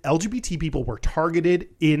fact that LGBT people were targeted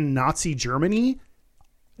in Nazi Germany,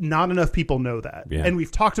 not enough people know that. And we've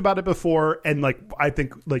talked about it before. And I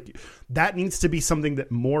think that needs to be something that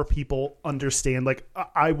more people understand.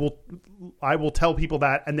 I will tell people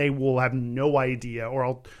that and they will have no idea, or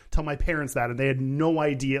I'll tell my parents that and they had no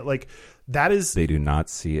idea. That is, they do not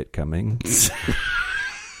see it coming.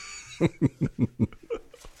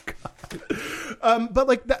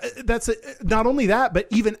 But that's not only that, but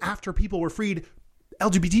even after people were freed,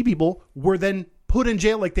 LGBT people were then put in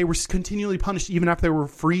jail. They were continually punished even after they were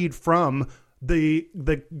freed from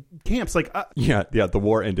the camps, like the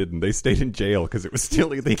war ended and they stayed in jail because it was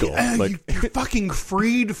still illegal. You're fucking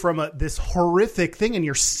freed from this horrific thing, and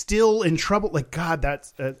you're still in trouble. Like, God,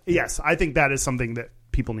 that's yes, I think that is something that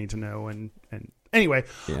people need to know. And anyway,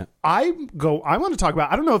 I want to talk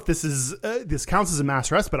about. I don't know if this counts as a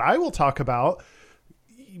mass arrest, but I will talk about.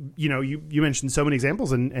 You mentioned so many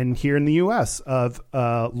examples, and here in the U.S. of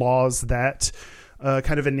laws that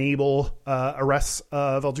kind of enable arrests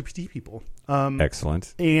of LGBT people.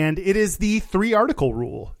 Excellent. And it is the 3-article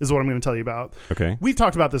rule is what I'm going to tell you about. Okay. We've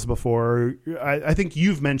talked about this before. I think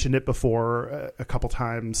you've mentioned it before a couple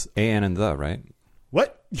times. And the, right?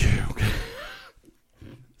 What? Okay.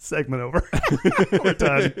 Segment over.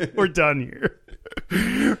 We're done here.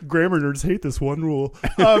 Grammar nerds hate this one rule.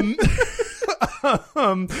 What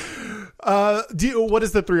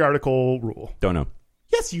is the 3-article rule? Don't know.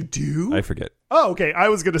 Yes, you do. I forget. Oh, okay. I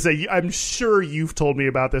was going to say, I'm sure you've told me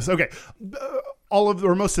about this. Okay.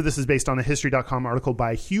 Most of this is based on a history.com article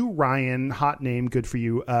by Hugh Ryan, hot name, good for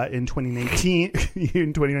you, in 2019.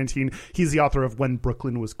 In 2019, he's the author of When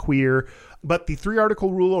Brooklyn Was Queer. But the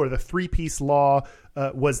 3-article rule, or the 3-piece law,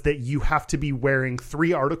 was that you have to be wearing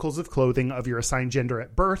 3 articles of clothing of your assigned gender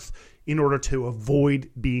at birth in order to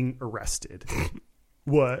avoid being arrested.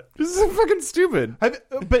 What? This is fucking stupid.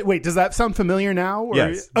 But wait, does that sound familiar now? Or?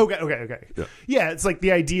 Yes. Okay. Yeah, it's like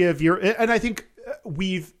the idea of and I think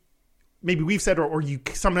we've said, or you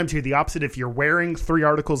sometimes hear the opposite. If you're wearing 3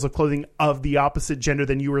 articles of clothing of the opposite gender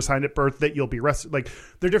than you were assigned at birth, that you'll be arrested. Like,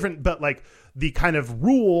 they're different, but like the kind of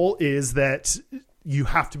rule is that you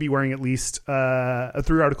have to be wearing at least 3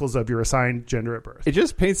 articles of your assigned gender at birth. It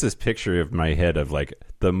just paints this picture of my head of like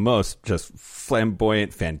the most just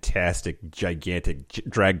flamboyant, fantastic, gigantic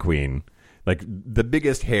drag queen. Like the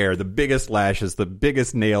biggest hair, the biggest lashes, the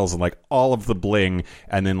biggest nails, and like all of the bling,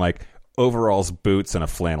 and then like overalls, boots, and a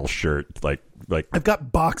flannel shirt. Like I've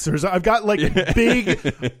got boxers. I've got like big,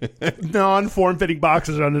 non-form-fitting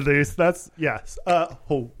boxers underneath. That's yes.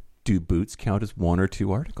 Do boots count as 1 or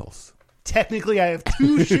 2 articles? Technically, I have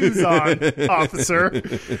 2 shoes on, officer.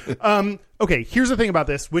 Okay, here's the thing about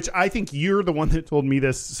this, which I think you're the one that told me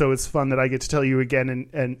this, so it's fun that I get to tell you again.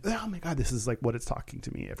 And oh my God, this is like what it's talking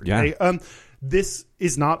to me every day. This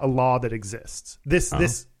is not a law that exists.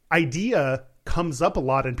 This idea comes up a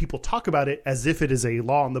lot, and people talk about it as if it is a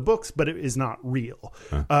law in the books, but it is not real.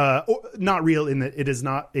 Or not real in that it is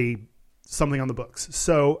not something on the books.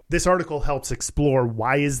 So this article helps explore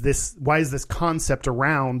why is this concept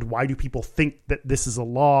around? Why do people think that this is a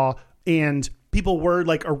law? And people were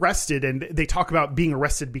like arrested, and they talk about being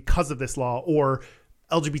arrested because of this law, or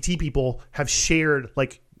LGBT people have shared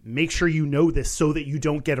like, make sure you know this so that you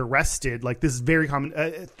don't get arrested. Like, this is very common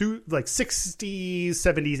through like 60s,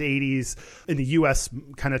 70s, 80s in the US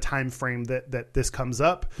kind of time frame that this comes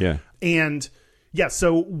up. Yeah. And yeah,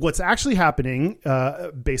 so what's actually happening,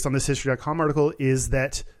 based on this history.com article, is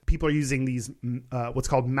that people are using these what's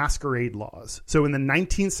called masquerade laws. So in the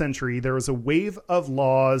 19th century, there was a wave of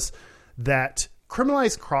laws that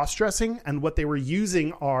criminalized cross-dressing, and what they were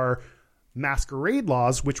using are masquerade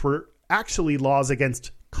laws, which were actually laws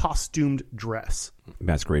against costumed dress.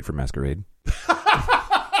 Masquerade for masquerade. I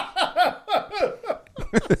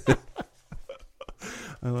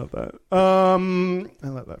love that. I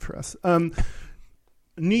love that for us.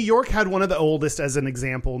 New York had one of the oldest, as an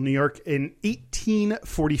example. New York in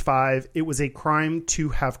 1845, it was a crime to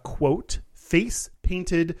have, quote, face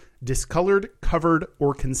painted, discolored, covered,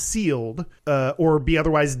 or concealed, or be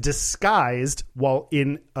otherwise disguised while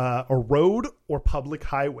in a road or public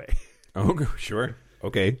highway. Oh, sure.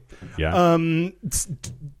 Okay. Yeah.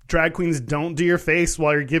 Drag queens don't do your face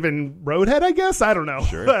while you're giving roadhead, I guess. I don't know.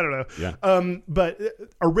 Sure. I don't know. Yeah. But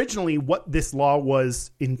originally what this law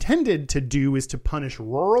was intended to do is to punish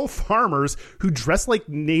rural farmers who dress like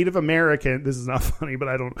Native American. This is not funny, but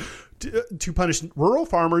to punish rural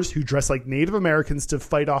farmers who dress like Native Americans to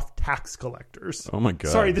fight off tax collectors. Oh my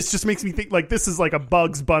God. Sorry, this just makes me think like this is like a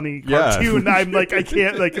Bugs Bunny cartoon. Yeah. I'm like, I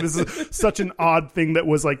can't, like, this is such an odd thing that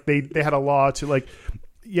was like, they had a law to like,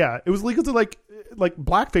 yeah, it was legal to like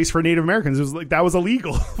blackface for Native Americans. It was like, that was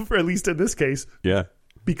illegal for, at least in this case. Yeah.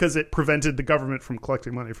 Because it prevented the government from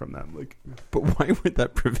collecting money from them. Like, but why would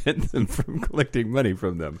that prevent them from collecting money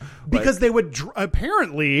from them? Because they would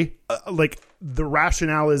apparently like the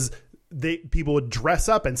rationale is people would dress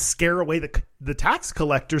up and scare away the tax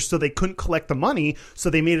collectors so they couldn't collect the money. So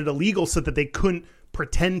they made it illegal so that they couldn't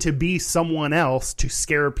pretend to be someone else to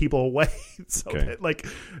scare people away. So okay.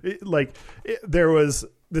 that, there was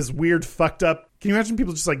this weird fucked up. Can you imagine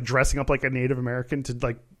people just like dressing up like a Native American to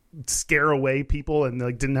like scare away people and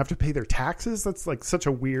like didn't have to pay their taxes? That's like such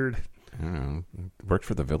a weird. I don't know. Worked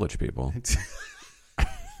for the Village People.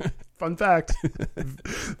 Fun fact: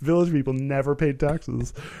 Village People never paid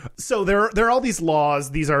taxes. So there are all these laws.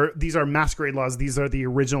 These are masquerade laws. These are the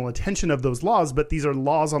original intention of those laws, but these are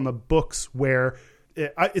laws on the books where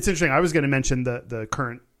it's interesting. I was going to mention the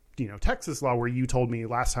current Texas law where you told me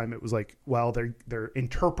last time it was like, well, they're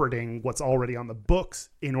interpreting what's already on the books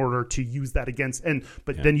in order to use that against.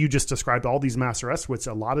 But then you just described all these mass arrests, which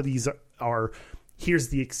a lot of these are. Here's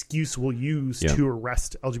the excuse we'll use to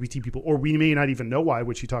arrest LGBT people, or we may not even know why,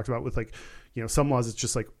 which you talked about with some laws. It's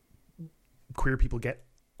just like queer people get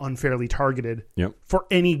unfairly targeted for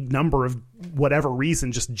any number of whatever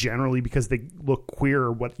reason, just generally because they look queer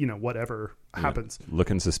or whatever happens.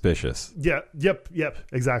 Looking suspicious. Yeah. Yep.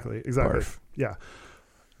 Exactly. Barf. Yeah.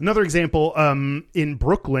 Another example, in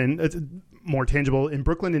Brooklyn, more tangible, in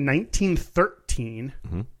Brooklyn in 1913,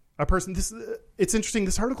 a person, it's interesting.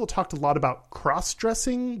 This article talked a lot about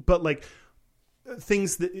cross-dressing, but like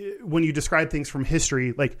things that when you describe things from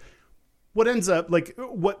history, like what ends up, like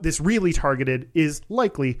what this really targeted is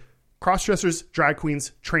likely cross-dressers, drag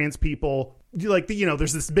queens, trans people. Like,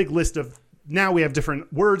 there's this big list of, now we have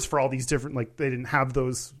different words for all these different, like they didn't have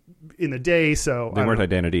those in the day. So they weren't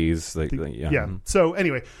identities. Yeah. So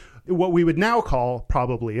anyway, what we would now call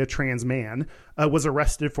probably a trans man was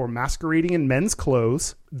arrested for masquerading in men's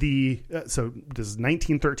clothes. So this is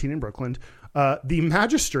 1913 in Brooklyn. The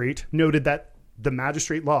magistrate noted that the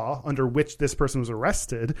magistrate law under which this person was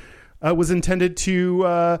arrested was intended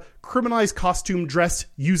to criminalize costume dress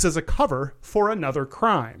used as a cover for another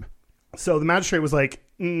crime. So the magistrate was like,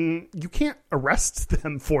 you can't arrest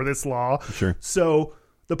them for this law. Sure. So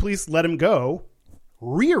the police let him go,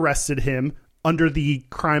 rearrested him under the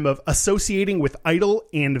crime of associating with idle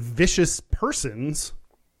and vicious persons,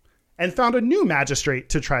 and found a new magistrate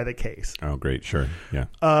to try the case. Oh, great. Sure.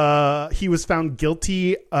 Yeah. He was found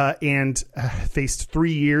guilty and faced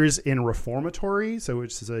 3 years in reformatory,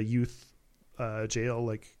 which is a youth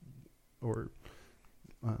jail, or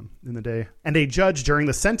in the day. And a judge during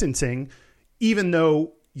the sentencing, even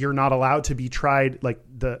though you're not allowed to be tried like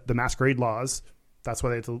the masquerade laws, that's why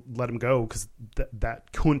they had to let him go, because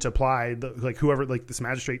that couldn't apply. Whoever, this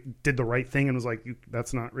magistrate did the right thing and was like,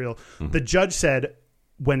 that's not real. Mm-hmm. The judge said,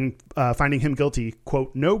 when finding him guilty,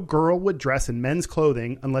 quote, "No girl would dress in men's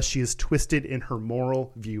clothing unless she is twisted in her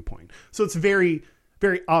moral viewpoint." So it's very,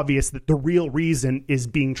 very obvious that the real reason is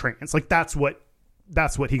being trans. That's what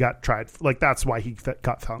he got tried. That's why he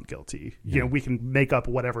got found guilty. Yeah. We can make up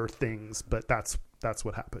whatever things, but that's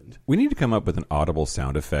what happened. We need to come up with an audible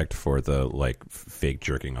sound effect for the fake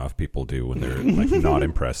jerking off people do when they're not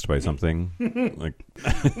impressed by something. No,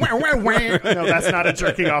 that's not a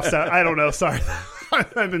jerking off sound. I don't know. Sorry.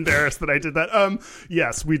 I'm embarrassed that I did that.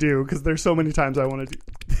 Yes, we do, because there's so many times I want to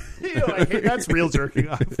do. That's real jerking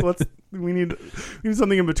off. We need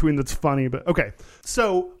something in between that's funny. But okay,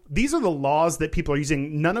 so these are the laws that people are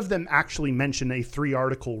using. None of them actually mention a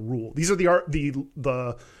 3-article rule. These are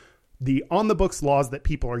the on the books laws that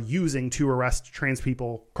people are using to arrest trans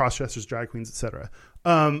people, cross-dressers, drag queens, etc.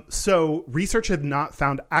 So research have not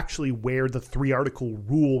found actually where the 3-article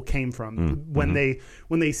rule came from. When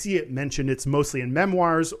they see it mentioned, it's mostly in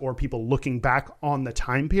memoirs or people looking back on the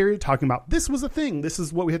time period, talking about this was a thing, this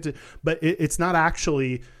is what we had to. But it's not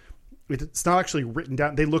actually written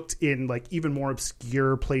down. They looked in even more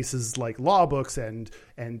obscure places like law books and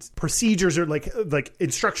procedures, or like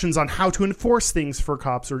instructions on how to enforce things for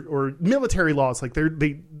cops or military laws.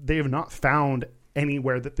 They have not found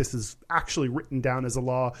anywhere that this is actually written down as a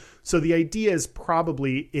law. So the idea is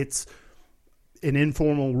probably it's an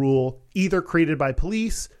informal rule either created by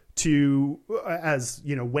police to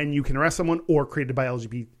when you can arrest someone, or created by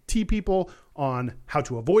LGBT people on how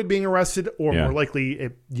to avoid being arrested, or more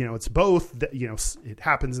likely it's both. That it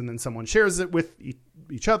happens and then someone shares it with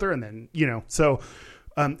each other, and then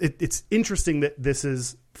it's interesting that this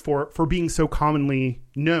is for being so commonly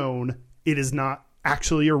known, it is not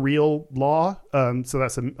actually a real law. So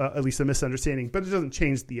that's at least a misunderstanding, but it doesn't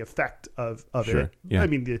change the effect of it. Yeah. I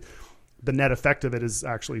mean, the net effect of it is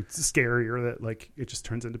actually scarier, that it just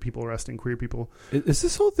turns into people arresting queer people. Is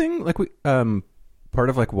this whole thing part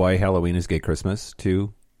of why Halloween is gay Christmas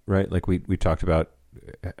too, right? We talked about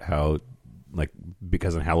how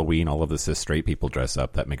because on Halloween all of the cis straight people dress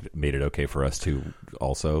up, that made it okay for us to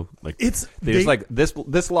also this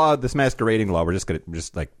law, this masquerading law, we're just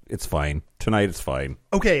it's fine tonight, it's fine.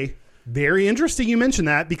 Okay, very interesting you mentioned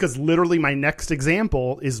that, because literally my next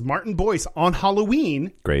example is Martin Boyce on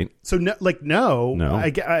Halloween. Great. So no,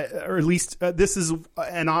 or at least this is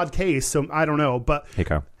an odd case, so I don't know. But hey,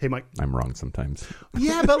 Kyle. Hey, Mike. I'm wrong sometimes.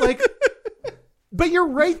 Yeah, but But you're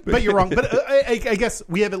right. But you're wrong. But I guess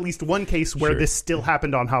we have at least one case where this still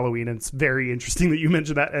happened on Halloween, and it's very interesting that you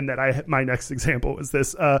mentioned that. And that my next example is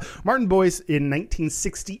this: Martin Boyce in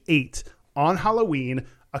 1968 on Halloween,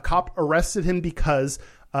 a cop arrested him because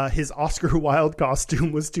his Oscar Wilde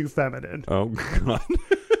costume was too feminine. Oh God.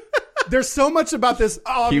 There's so much about this.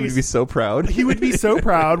 He would be so proud. He would be so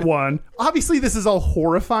proud. One, obviously, this is all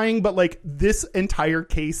horrifying, but like this entire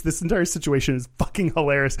case, this entire situation is fucking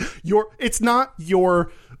hilarious. It's not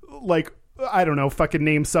your like, I don't know, fucking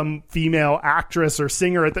name some female actress or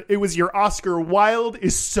singer. It was your Oscar Wilde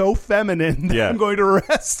is so feminine that I'm going to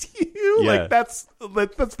arrest you. Yeah. Like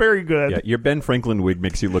that's very good. Yeah, your Ben Franklin wig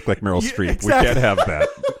makes you look like Meryl Streep. Exactly. We can't have that.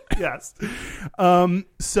 Yes.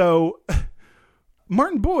 So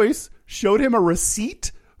Martin Boyce showed him a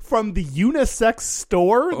receipt from the unisex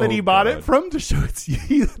store that he bought it from to show it's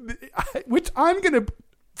which I'm going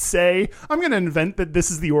to invent that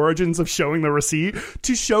this is the origins of showing the receipt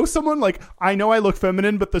to show someone like, I know I look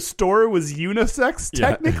feminine, but the store was unisex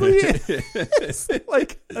technically. It's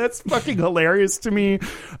like, that's fucking hilarious to me.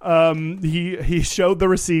 He showed the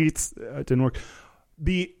receipts. It didn't work.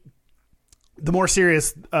 The more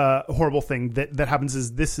serious, horrible thing that happens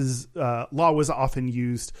is law was often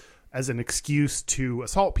used as an excuse to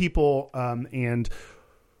assault people, and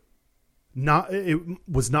it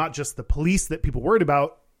was not just the police that people worried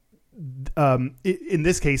about. In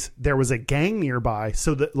this case, there was a gang nearby,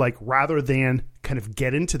 so that like rather than kind of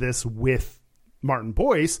get into this with Martin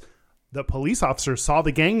Boyce, the police officer saw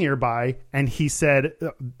the gang nearby, and he said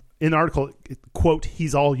in the article, quote,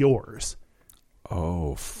 "He's all yours."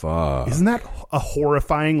 Oh, fuck. Isn't that a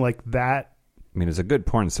horrifying, like that? I mean, it's a good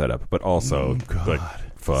porn setup, but also, like,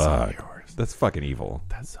 fuck. That's fucking evil.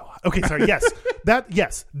 That's so okay. Sorry.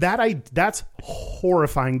 Yes. That's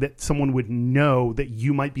horrifying that someone would know that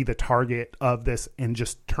you might be the target of this and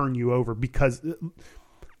just turn you over because,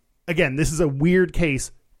 again, this is a weird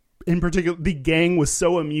case. In particular, the gang was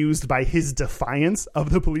so amused by his defiance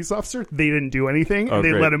of the police officer, they didn't do anything and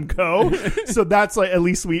they let him go. So that's like, at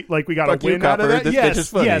least we got a win out of that. This bitch is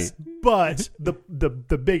funny. Yes. But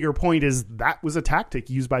the bigger point is that was a tactic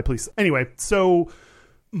used by police. Anyway, so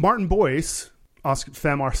Martin Boyce, Oscar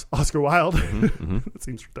Wilde, that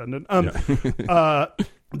seems redundant.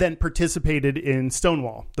 Then participated in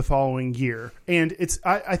Stonewall the following year, and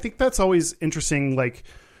I think that's always interesting, like,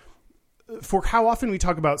 for how often we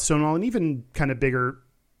talk about Stonewall and even kind of bigger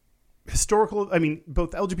historical, I mean,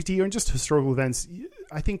 both LGBT and just historical events.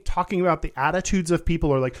 I think talking about the attitudes of people,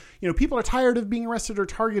 or like, people are tired of being arrested or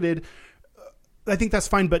targeted. I think that's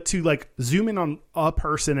fine. But to like zoom in on a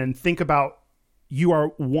person and think about, you are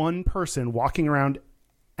one person walking around,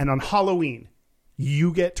 and on Halloween,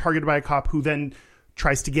 you get targeted by a cop who then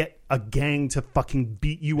tries to get a gang to fucking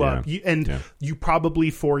beat you up. You probably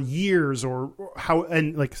for years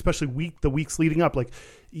and like, especially the weeks leading up, like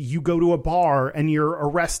you go to a bar and you're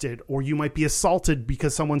arrested, or you might be assaulted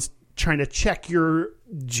because someone's trying to check your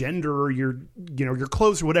gender or your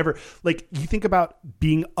clothes or whatever. Like, you think about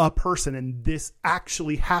being a person and this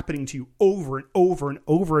actually happening to you over and over and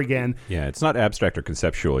over again. Yeah, it's not abstract or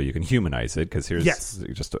conceptual. You can humanize it because here's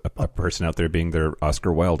just a person out there being their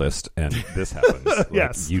Oscar Wildest, and this happens. Like,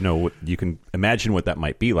 yes. You can imagine what that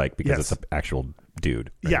might be like because it's an actual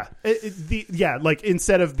dude. Right? Yeah. Like,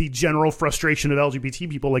 instead of the general frustration of LGBT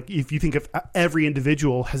people, like if you think of every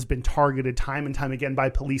individual has been targeted time and time again by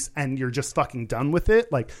police and you're just fucking done with it,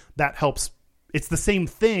 like that helps. It's the same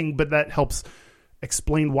thing, but that helps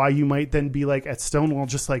explain why you might then be like at Stonewall,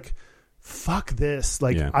 just like, fuck this.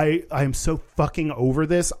 Like, I am so fucking over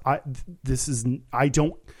this. I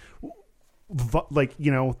don't like,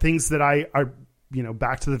 things that I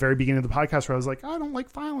back to the very beginning of the podcast where I was like, I don't like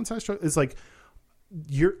violence. It's like,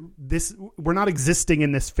 we're not existing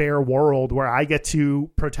in this fair world where I get to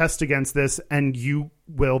protest against this and you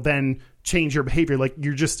will then change your behavior. Like,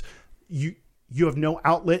 you're just, you have no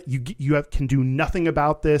outlet. You can do nothing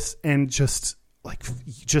about this, and just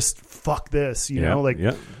fuck this, So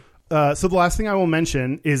the last thing I will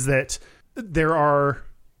mention is that there are,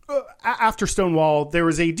 after Stonewall, there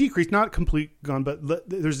was a decrease, not complete gone, but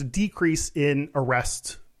there's a decrease in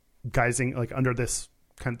arrest guising, like under this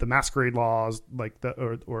kind of the masquerade laws, like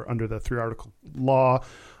or under the 3-article law.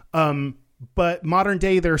 But modern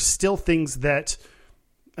day, there's still things that,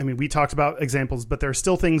 I mean, we talked about examples, but there are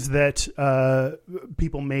still things that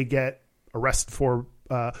people may get arrested for.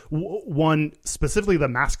 One, specifically the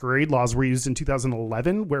masquerade laws were used in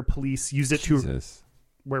 2011, where police used it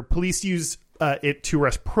to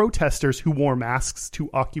arrest protesters who wore masks to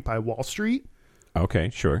occupy Wall Street.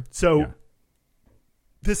 Okay, sure. So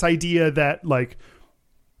this idea that, like,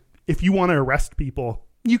 if you want to arrest people,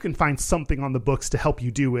 you can find something on the books to help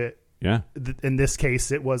you do it. Yeah. In this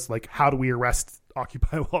case, it was like, how do we arrest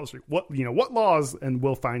Occupy Wall Street? What laws? And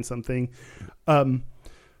we'll find something.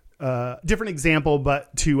 Different example,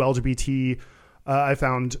 but to LGBT, I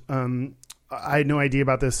found, I had no idea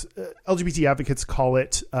about this. LGBT advocates call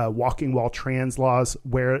it walking while trans laws,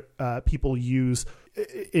 where people use,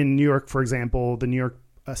 in New York, for example, the New York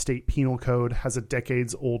State Penal Code has a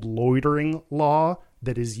decades-old loitering law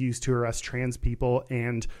that is used to arrest trans people,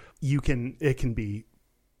 and it can be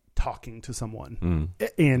talking to someone,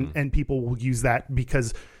 and people will use that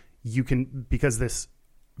because this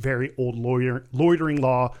very old loitering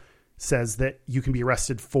law says that you can be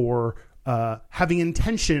arrested for having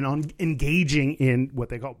intention on engaging in what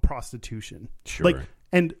they call prostitution. Sure.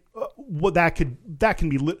 What that can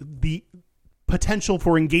be the potential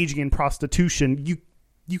for engaging in prostitution.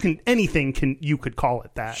 You could call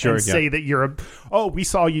it that, sure, and say that you're we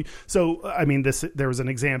saw you. So, I mean, there was an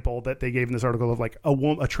example that they gave in this article of like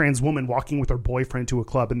a trans woman walking with her boyfriend to a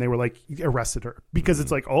club, and they were like, arrested her because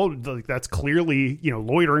it's like, that's clearly,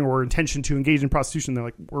 loitering or intention to engage in prostitution. They're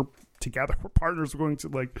like, we're together, we're partners, we're going to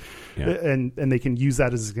like, and they can use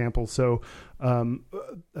that as an example. So,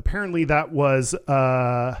 apparently that was,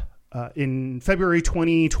 in February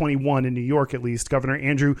 2021 in New York, at least, Governor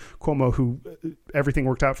Andrew Cuomo, who everything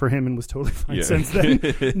worked out for him and was totally fine since then.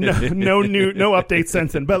 No updates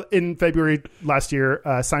since then. But in February last year,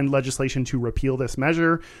 signed legislation to repeal this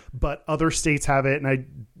measure. But other states have it, and I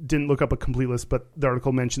didn't look up a complete list, but the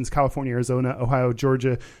article mentions California, Arizona, Ohio,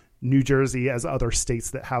 Georgia, New Jersey as other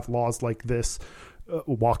states that have laws like this,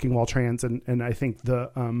 walking while trans. And I think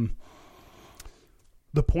the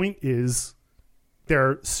point is, there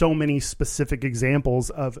are so many specific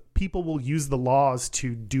examples of people will use the laws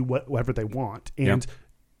to do whatever they want. And,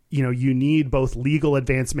 you need both legal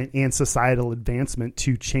advancement and societal advancement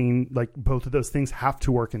to change. Like, both of those things have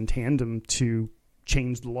to work in tandem to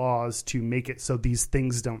change the laws to make it so these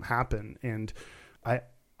things don't happen. And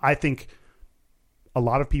I think a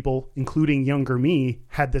lot of people, including younger me,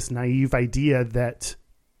 had this naive idea that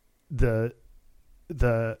the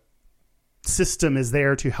system is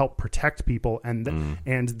there to help protect people, and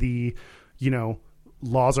the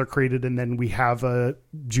laws are created, and then we have a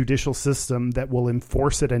judicial system that will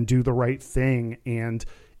enforce it and do the right thing. And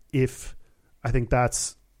I think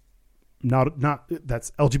that's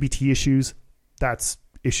that's LGBT issues, that's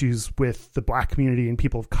issues with the Black community and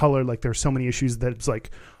people of color. Like, there's so many issues that it's like,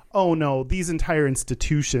 oh no, these entire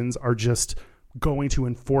institutions are just going to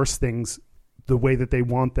enforce things the way that they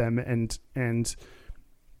want them, and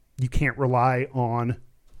you can't rely on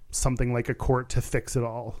something like a court to fix it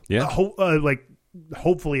all. Yeah.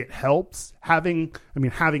 Hopefully it helps. Having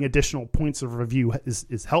additional points of review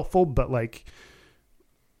is helpful, but like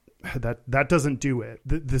that doesn't do it.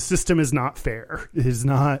 The system is not fair. It is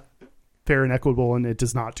not fair and equitable, and it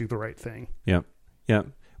does not do the right thing. Yeah. Yeah.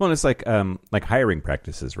 Well, it's like hiring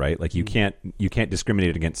practices, right? Like you can't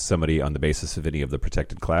discriminate against somebody on the basis of any of the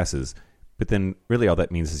protected classes, but then really all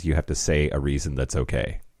that means is you have to say a reason that's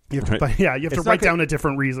okay. You have to, you have to write down a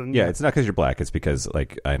different reason. Yeah, it's not because you're Black. It's because,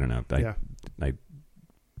 like, I don't know. I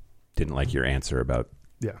didn't like your answer about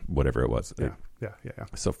whatever it was. Yeah.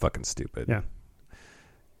 So fucking stupid. Yeah.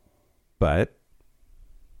 But,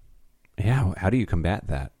 how do you combat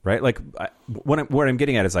that, right? Like, what I'm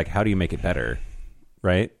getting at is, like, how do you make it better,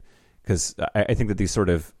 right? Because I think that these sort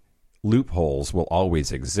of loopholes will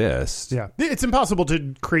always exist. Yeah. It's impossible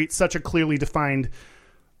to create such a clearly defined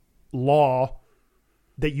law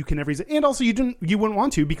that you can never use it. And also you wouldn't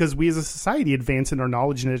want to, because we as a society advance in our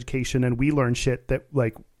knowledge and education, and we learn shit that,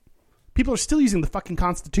 like, people are still using the fucking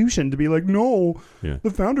Constitution to be like, no,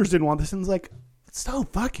 the founders didn't want this. And it's like, so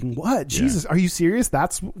fucking what? Jesus, are you serious?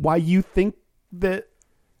 That's why you think that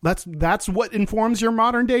that's what informs your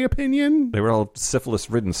modern day opinion? They were all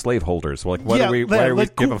syphilis-ridden slaveholders. Like, why do we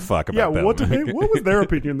give a fuck about them? What was their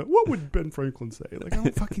opinion? What would Ben Franklin say? Like, I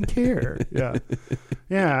don't fucking care. Yeah.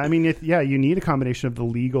 I mean, you need a combination of the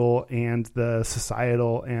legal and the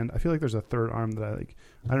societal, and I feel like there's a third arm that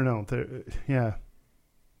I don't know.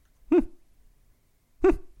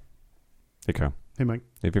 Hey, Kyle. Hey, Mike.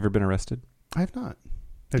 Have you ever been arrested? I have not.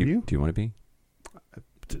 Have you? Do you want to be?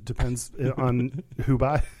 Depends on who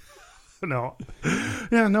by. No.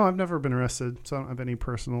 Yeah, no, I've never been arrested, so I don't have any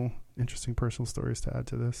interesting personal stories to add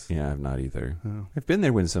to this. Yeah, I've not either. Oh. I've been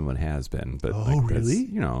there when someone has been, but really?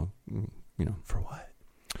 For what?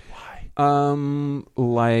 Why?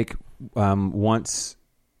 Once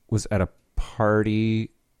was at a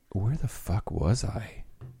party. Where the fuck was I?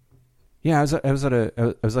 Yeah, I was at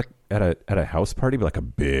a house party, but like a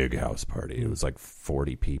big house party. It was like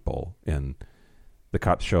 40 people, and the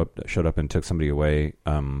cops showed up and took somebody away.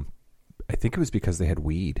 I think it was because they had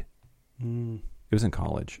weed. It was in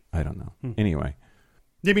college. I don't know. Anyway.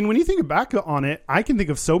 I mean, when you think back on it, I can think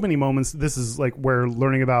of so many moments. This is like where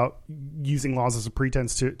learning about using laws as a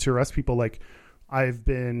pretense to arrest people. Like, I've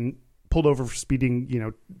been pulled over for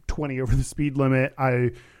speeding, 20 over the speed limit.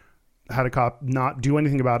 I had a cop not do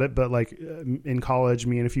anything about it, but like in college,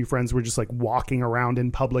 me and a few friends were just like walking around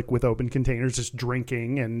in public with open containers, just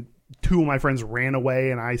drinking. And two of my friends ran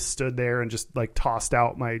away, and I stood there and just like tossed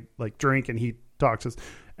out my like drink, and he talked to us.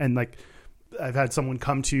 And like, I've had someone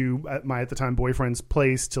come to at the time boyfriend's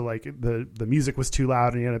place to like the music was too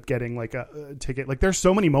loud, and he ended up getting like a ticket. Like, there's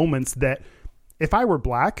so many moments that if I were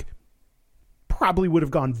black, probably would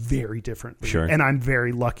have gone very differently. Sure. And I'm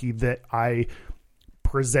very lucky that I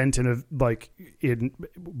present in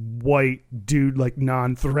white dude, like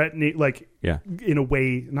non-threatening, like in a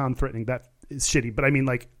way non-threatening. That is shitty, but I mean,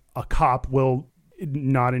 like, a cop will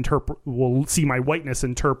see my whiteness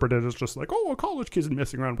interpreted as just like, oh, a college kid's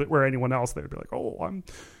messing around, but where anyone else they'd be like, oh,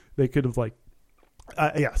 they could have like,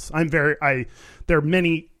 yes, there are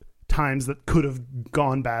many times that could have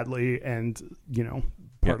gone badly, and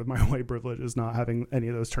part of my white privilege is not having any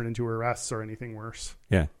of those turn into arrests or anything worse.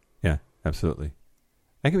 Yeah, absolutely.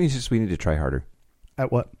 I think we need to try harder.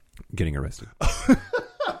 At what? Getting arrested.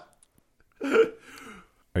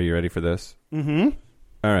 Are you ready for this? Mm-hmm.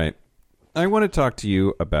 All right. I want to talk to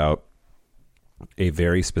you about a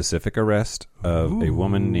very specific arrest of a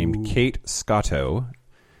woman named Kate Scotto,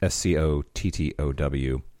 Scottow.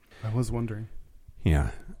 I was wondering.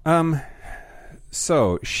 Yeah.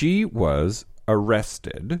 So she was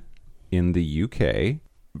arrested in the UK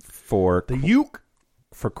for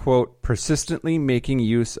quote, persistently making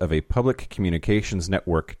use of a public communications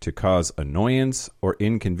network to cause annoyance or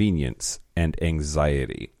inconvenience and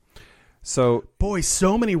anxiety. So, boy,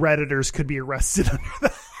 so many Redditors could be arrested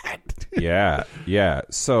under that. Yeah.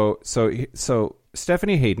 So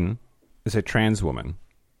Stephanie Hayden is a trans woman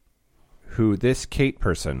who this Kate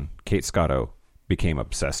Scotto, became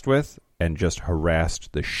obsessed with and just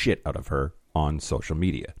harassed the shit out of her on social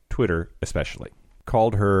media, Twitter especially.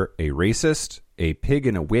 Called her a racist, a pig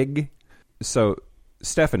in a wig. So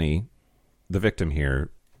Stephanie, the victim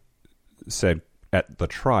here, said at the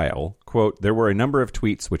trial, quote, there were a number of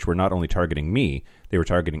tweets which were not only targeting me, they were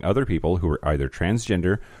targeting other people who were either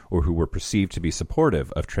transgender or who were perceived to be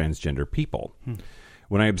supportive of transgender people.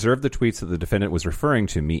 When I observed the tweets that the defendant was referring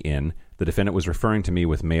to me in, the defendant was referring to me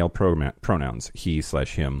with male pronouns,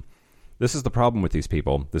 he/him. This is the problem with these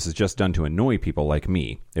people. This is just done to annoy people like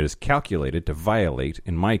me. It is calculated to violate,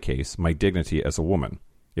 in my case, my dignity as a woman.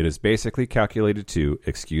 It is basically calculated to,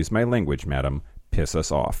 excuse my language, madam, piss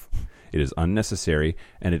us off. It is unnecessary,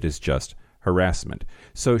 and it is just harassment.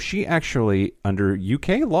 So she actually, under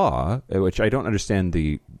UK law, which I don't understand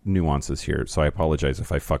the nuances here, so I apologize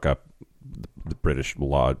if I fuck up the British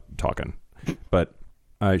law talking, but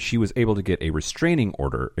she was able to get a restraining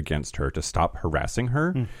order against her to stop harassing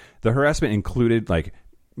her. The harassment included, like,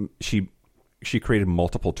 she created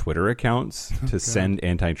multiple Twitter accounts to send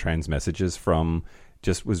anti-trans messages from,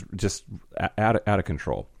 was just out of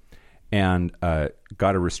control. And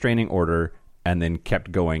got a restraining order and then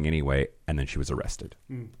kept going anyway, and then she was arrested.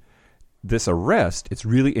 This arrest, it's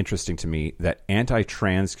really interesting to me that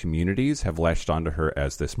anti-trans communities have latched onto her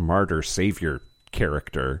as this martyr savior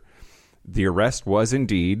character. The arrest was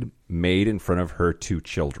indeed made in front of her two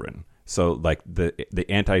children. So, like, the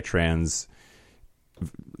anti-trans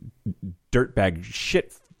dirtbag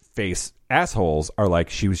shit-face assholes are like,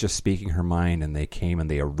 she was just speaking her mind, and they came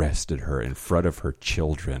and they arrested her in front of her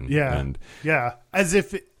children. Yeah. As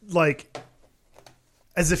if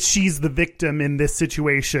she's the victim in this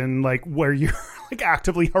situation, like, where you're like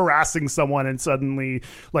actively harassing someone and suddenly,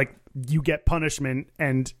 like, you get punishment,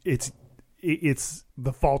 and it's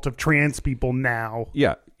the fault of trans people now.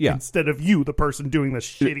 Yeah. Instead of you, the person doing this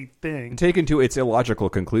shitty thing. Taken to its illogical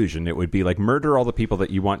conclusion, it would be like, murder all the people that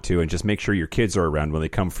you want to, and just make sure your kids are around when they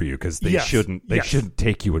come for you, because they shouldn't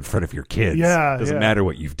take you in front of your kids. Yeah, doesn't matter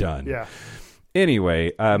what you've done. Yeah.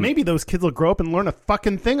 Anyway, maybe those kids will grow up and learn a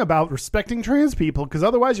fucking thing about respecting trans people, because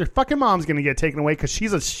otherwise your fucking mom's going to get taken away because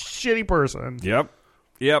she's a shitty person. Yep.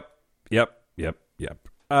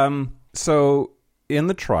 So in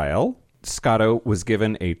the trial, Scotto was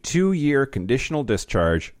given a 2-year conditional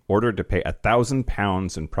discharge, ordered to pay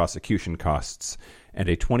 £1,000 in prosecution costs, and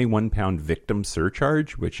a £21 victim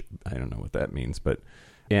surcharge, which I don't know what that means, but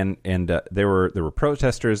and there were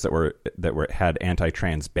protesters that had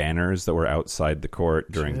anti-trans banners that were outside the court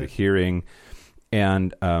during the hearing,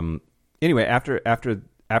 and anyway, after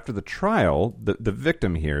After the trial, the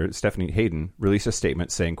victim here, Stephanie Hayden, released a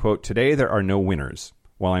statement saying, quote, "Today there are no winners.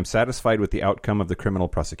 While I'm satisfied with the outcome of the criminal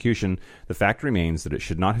prosecution, the fact remains that it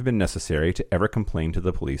should not have been necessary to ever complain to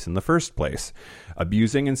the police in the first place.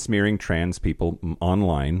 Abusing and smearing trans people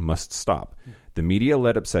online must stop. The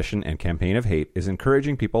media-led obsession and campaign of hate is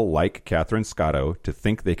encouraging people like Catherine Scotto to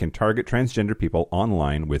think they can target transgender people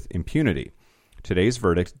online with impunity. Today's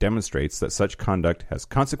verdict demonstrates that such conduct has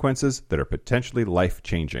consequences that are potentially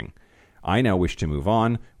life-changing. I now wish to move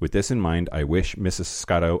on. With this in mind, I wish Mrs.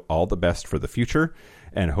 Scotto all the best for the future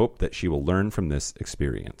and hope that she will learn from this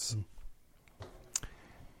experience."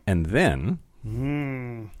 And then,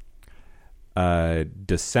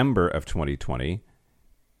 December of 2020,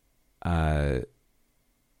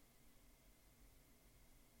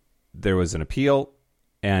 there was an appeal,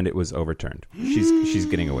 and it was overturned. She's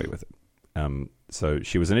getting away with it. So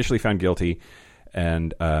she was initially found guilty,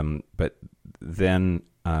 and but then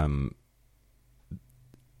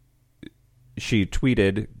she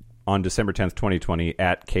tweeted on December 10th, 2020,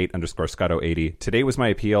 at Kate_Scotto80, "Today was my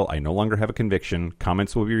appeal. I no longer have a conviction.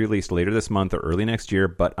 Comments will be released later this month or early next year,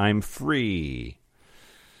 but I'm free."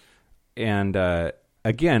 And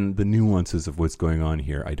again, the nuances of what's going on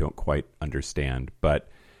here, I don't quite understand. But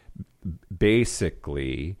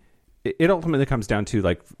basically, it ultimately comes down to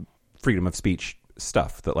like freedom of speech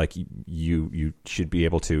stuff that like you should be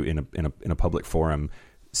able to in a public forum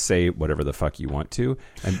say whatever the fuck you want to.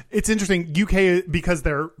 And it's interesting. UK, because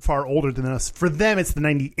they're far older than us, for them it's the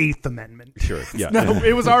 98th Amendment. Sure. Yeah. No,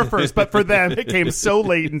 it was our first, but for them it came so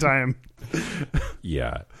late in time.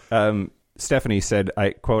 Yeah. Stephanie said,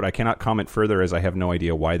 I quote, "I cannot comment further as I have no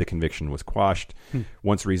idea why the conviction was quashed.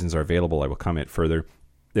 Once reasons are available, I will comment further.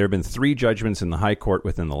 There have been 3 judgments in the High Court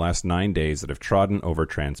within the last 9 days that have trodden over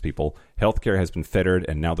trans people. Healthcare has been fettered,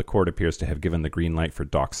 and now the court appears to have given the green light for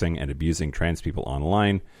doxing and abusing trans people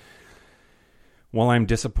online. While I'm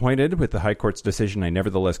disappointed with the High Court's decision, I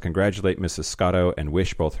nevertheless congratulate Mrs. Scotto and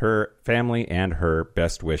wish both her family and her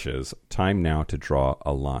best wishes. Time now to draw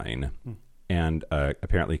a line." And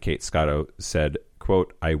apparently Kate Scotto said,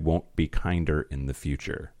 quote, "I won't be kinder in the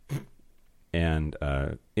future." And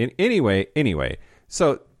anyway,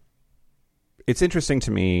 so it's interesting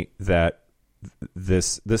to me that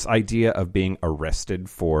this idea of being arrested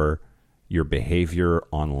for your behavior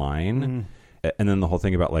online, and then the whole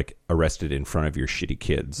thing about like arrested in front of your shitty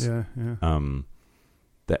kids. Yeah.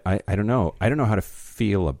 That I don't know. I don't know how to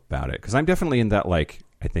feel about it, because I'm definitely in that, like,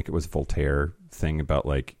 I think it was Voltaire thing about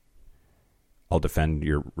like, I'll defend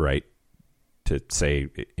your right to say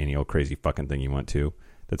any old crazy fucking thing you want to.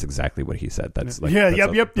 That's exactly what he said. That's like,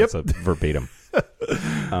 that's a verbatim.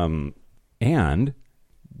 And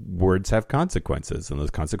words have consequences, and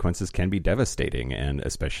those consequences can be devastating, and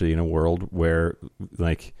especially in a world where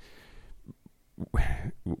like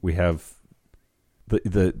we have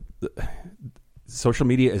the social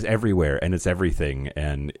media is everywhere and it's everything,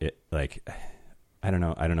 and it like I don't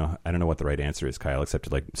know what the right answer is, Kyle, except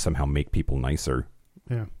to like somehow make people nicer.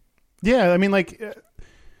 Yeah. I mean, like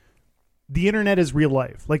the internet is real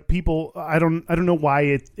life. Like people, I don't know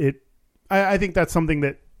why I think that's something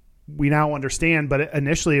that we now understand, but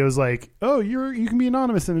initially it was like, oh, you can be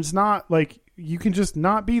anonymous, and it's not like you can just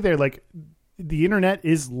not be there. Like the internet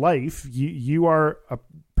is life. You are a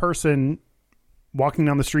person walking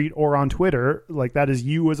down the street or on Twitter. Like that is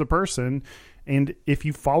you as a person. And if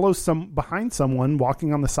you follow behind someone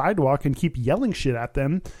walking on the sidewalk and keep yelling shit at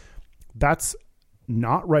them, that's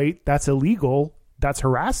not right. That's illegal. That's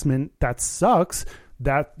harassment. That sucks.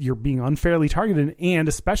 That you're being unfairly targeted. And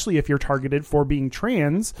especially if you're targeted for being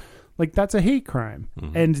trans, like that's a hate crime.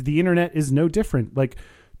 Mm-hmm. And the internet is no different. Like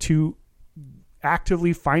to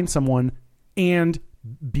actively find someone and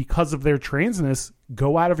because of their transness,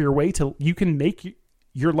 go out of your way to, you can make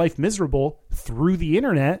your life miserable through the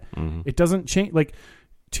internet. Mm-hmm. It doesn't change, like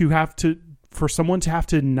for someone to have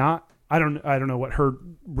to not, I don't know what her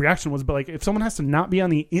reaction was, but like if someone has to not be on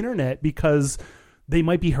the internet because they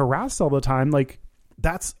might be harassed all the time, like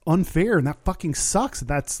that's unfair and that fucking sucks.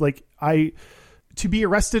 That's like, to be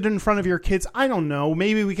arrested in front of your kids, I don't know.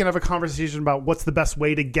 Maybe we can have a conversation about what's the best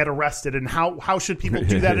way to get arrested and how should people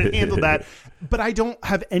do that and handle that. But I don't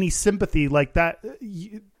have any sympathy like that.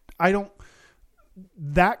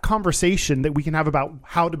 That conversation that we can have about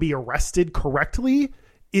how to be arrested correctly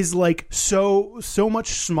is like so much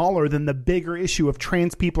smaller than the bigger issue of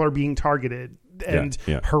trans people are being targeted and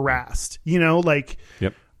harassed, like,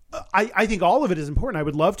 yep. I think all of it is important. I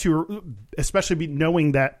would love to, especially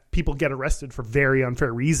knowing that people get arrested for very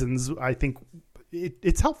unfair reasons. I think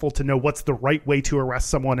it's helpful to know what's the right way to arrest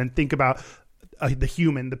someone and think about the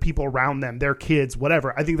human, the people around them, their kids,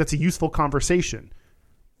 whatever. I think that's a useful conversation.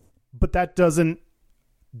 but that doesn't,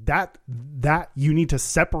 that you need to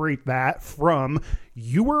separate that from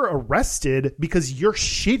you were arrested because you're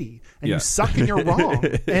shitty and you suck and you're wrong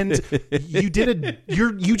and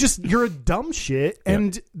you're a dumb shit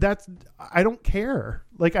and that's, I don't care.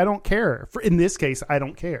 Like, I don't care. In this case, I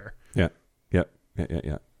don't care. Yeah.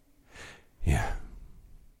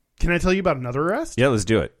 Can I tell you about another arrest? Yeah, let's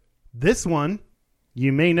do it. This one,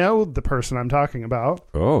 you may know the person I'm talking about.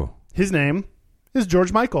 Oh. His name is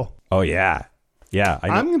George Michael. Oh, yeah. Yeah,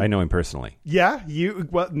 I know him personally. Yeah,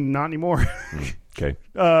 well, not anymore. Okay.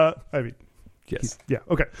 I mean, yes. Yeah,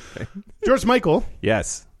 okay. George Michael.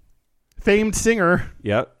 Yes. Famed singer.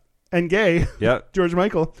 Yep. And gay. Yep. George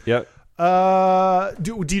Michael. Yep.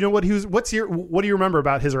 Do you know what he was? What do you remember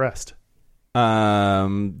about his arrest?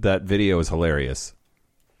 That video is hilarious.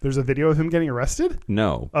 There's a video of him getting arrested?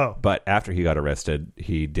 No. Oh. But after he got arrested,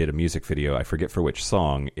 he did a music video, I forget for which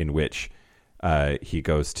song, in which he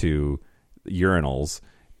goes to urinals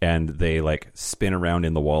and they like spin around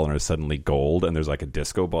in the wall and are suddenly gold and there's like a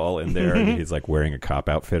disco ball in there and he's like wearing a cop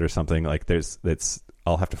outfit or something. Like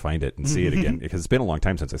I'll have to find it and see it again because it's been a long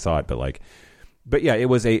time since I saw it, but yeah, it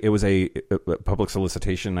was a public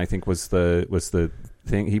solicitation, I think was the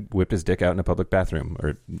thing. He whipped his dick out in a public bathroom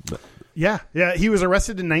Yeah. He was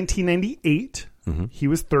arrested in 1998. Mm-hmm. He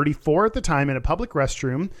was 34 at the time in a public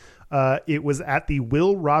restroom. It was at the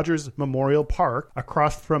Will Rogers Memorial Park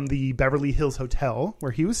across from the Beverly Hills Hotel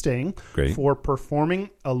where he was staying. Great. For performing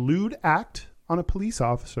a lewd act on a police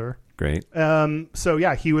officer. Great. So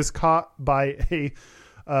yeah, he was caught by a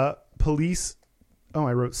police. Oh,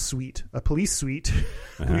 I wrote suite. A police suite.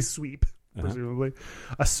 Police sweep. Presumably.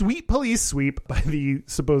 A sweet police sweep by the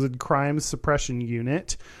supposed crime suppression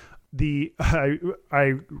unit.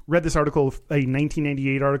 I read this article, a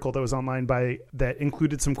 1998 article that was online that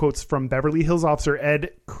included some quotes from Beverly Hills officer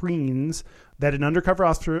Ed Creans that an undercover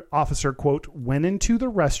officer, quote, went into the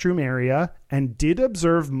restroom area and did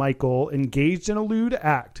observe Michael engaged in a lewd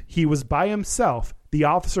act. He was by himself. The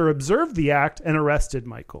officer observed the act and arrested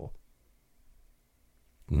Michael.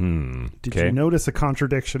 Did you notice a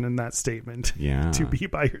contradiction in that statement? Yeah. To be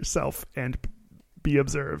by yourself and be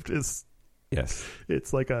observed is... Yes.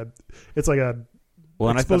 It's like a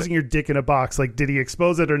exposing your dick in a box. Like, did he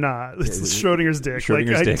expose it or not? It's Schrodinger's dick.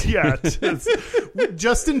 Dick. Yeah. It's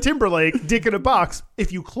Justin Timberlake, dick in a box.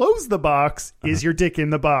 If you close the box, is your dick in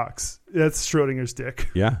the box? That's Schrodinger's dick.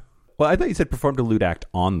 Yeah. Well, I thought you said performed a lewd act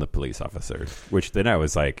on the police officer, which then I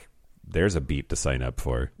was like, there's a beat to sign up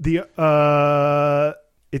for.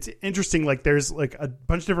 It's interesting. Like, there's like a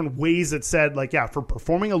bunch of different ways it said, like, yeah, for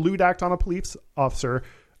performing a lewd act on a police officer,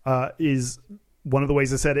 is one of the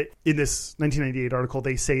ways I said it in this 1998 article.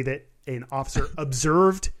 They say that an officer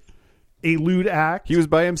observed a lewd act. He was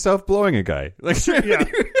by himself blowing a guy.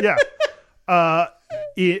 Yeah.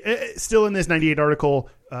 Still in this 98 article,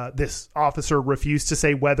 this officer refused to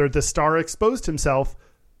say whether the star exposed himself,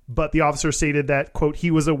 but the officer stated that, quote, he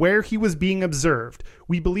was aware he was being observed.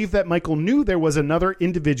 We believe that Michael knew there was another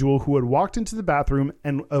individual who had walked into the bathroom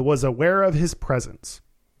and was aware of his presence.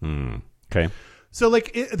 Okay. So,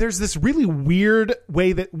 like, there's this really weird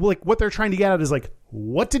way that, like, what they're trying to get at is, like,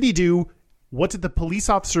 what did he do? What did the police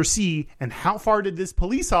officer see? And how far did this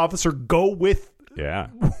police officer go with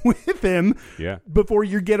him before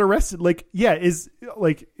you get arrested? Like, yeah,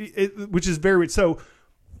 which is very weird. So,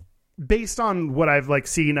 based on what I've, like,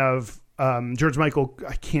 seen of George Michael,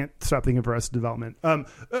 I can't stop thinking of Arrested Development.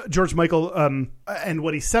 George Michael, and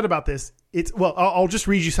what he said about this, I'll just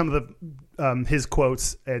read you some of the his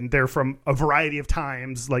quotes, and they're from a variety of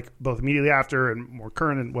times, like both immediately after and more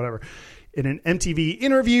current and whatever. In an MTV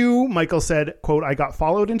interview, Michael said, quote, I got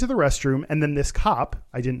followed into the restroom, and then this cop,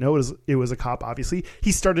 I didn't know it was a cop, obviously,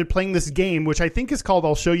 he started playing this game, which I think is called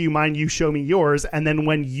I'll show you mine, you show me yours, and then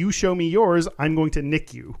when you show me yours, I'm going to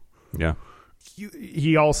nick you. Yeah.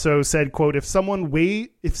 He also said, quote, if someone's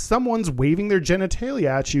waving their genitalia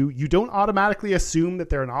at you, you don't automatically assume that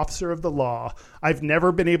they're an officer of the law. I've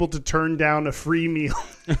never been able to turn down a free meal.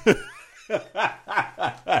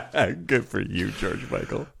 Good for you, George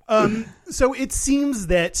Michael. So it seems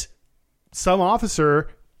that some officer,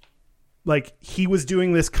 like, he was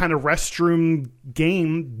doing this kind of restroom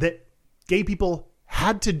game that gay people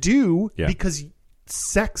had to do because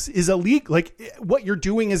sex is illegal. Like, what you're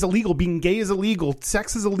doing is illegal. Being gay is illegal.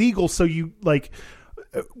 Sex is illegal. So you, like,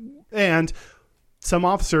 and some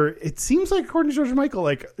officer, it seems like, according to George Michael,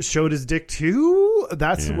 like, showed his dick too.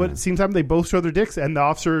 That's what it seems like. They both showed their dicks, and the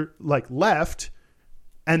officer, like, left.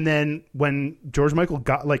 And then when George Michael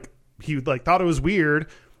got, like, he, like, thought it was weird,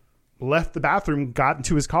 left the bathroom, got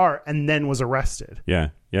into his car, and then was arrested.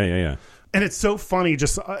 Yeah. And it's so funny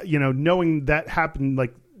just, knowing that happened,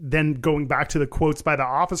 like, then going back to the quotes by the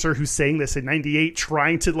officer who's saying this in 98,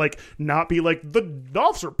 trying to like not be like the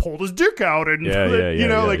officer pulled his dick out and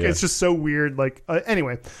it's just so weird. Like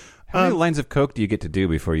anyway, how many lines of coke do you get to do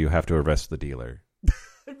before you have to arrest the dealer?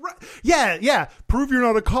 Yeah. Prove you're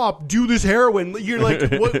not a cop. Do this heroin. You're like,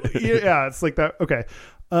 what? Yeah, it's like that. Okay.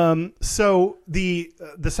 So the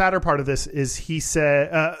sadder part of this is he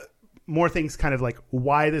said more things, kind of like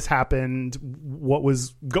why this happened, what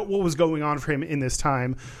was going on for him in this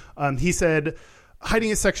time. He said hiding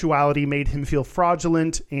his sexuality made him feel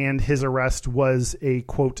fraudulent, and his arrest was a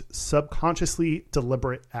quote subconsciously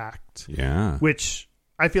deliberate act. Yeah, which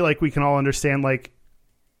I feel like we can all understand. Like,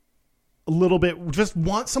 a little bit, just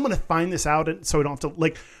want someone to find this out, and so I don't have to,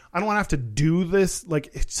 like, I don't want to have to do this.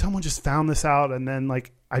 Like, if someone just found this out and then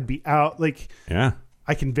like I'd be out. Like, yeah,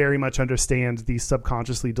 I can very much understand the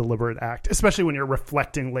subconsciously deliberate act, especially when you're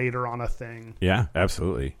reflecting later on a thing. Yeah,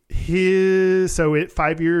 absolutely.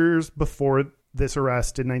 5 years before this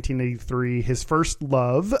arrest in 1983, his first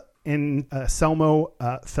love, Selmo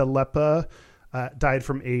Felipa, died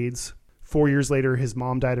from AIDS. 4 years later, his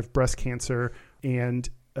mom died of breast cancer, and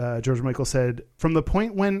George Michael said, from the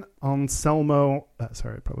point when Anselmo got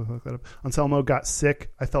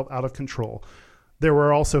sick, I felt out of control. There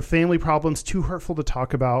were also family problems too hurtful to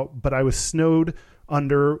talk about, but I was snowed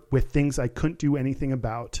under with things I couldn't do anything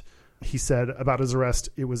about. He said about his arrest,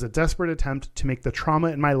 it was a desperate attempt to make the trauma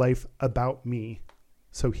in my life about me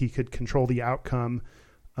so he could control the outcome.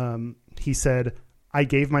 He said, I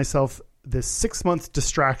gave myself this 6-month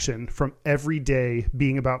distraction from every day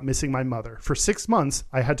being about missing my mother. For 6 months,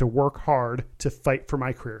 I had to work hard to fight for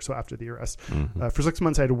my career. So after the arrest, for 6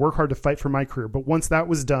 months, I had to work hard to fight for my career. But once that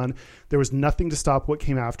was done, there was nothing to stop what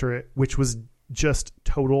came after it, which was just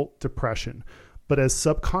total depression. But as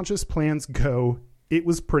subconscious plans go, it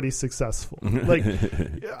was pretty successful. Like,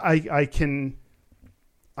 I can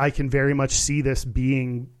very much see this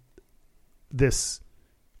being this,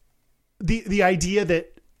 the idea that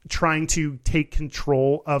trying to take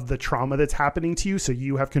control of the trauma that's happening to you so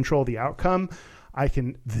you have control of the outcome. I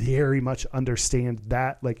can very much understand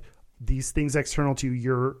that. Like, these things external to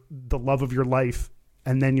you, the love of your life,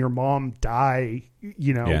 and then your mom die,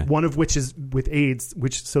 one of which is with AIDS,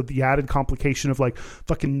 so the added complication of like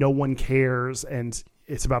fucking no one cares, and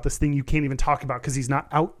it's about this thing you can't even talk about because he's not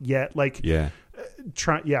out yet. Like,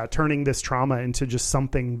 turning this trauma into just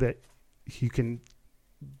something that you can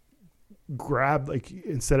grab, like,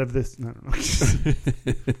 instead of this, I don't know. I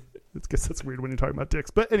guess that's weird when you're talking about dicks,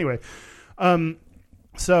 but anyway.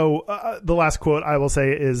 So the last quote I will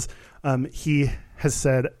say is, he has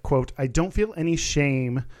said, quote, I don't feel any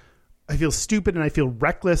shame. I feel stupid and I feel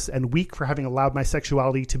reckless and weak for having allowed my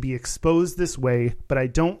sexuality to be exposed this way, but I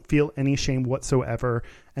don't feel any shame whatsoever,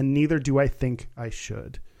 and neither do I think I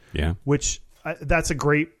should. Yeah. Which, that's a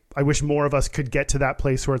great, I wish more of us could get to that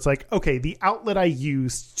place where it's like, okay, the outlet I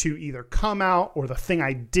used to either come out, or the thing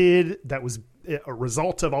I did that was a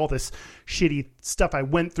result of all this shitty stuff I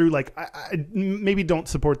went through, like, I maybe don't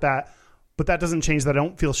support that, but that doesn't change that I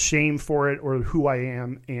don't feel shame for it or who I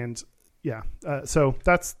am. And yeah, so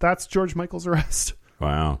that's George Michael's arrest.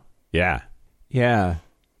 Wow. Yeah.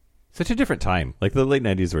 Such a different time. Like, the late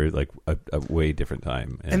 90s were like a way different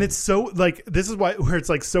time. And it's so, like, this is why where it's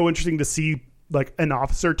like so interesting to see like an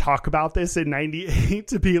officer talk about this in 98,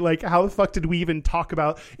 to be like, how the fuck did we even talk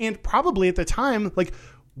about? And probably at the time, like,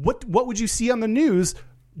 what would you see on the news?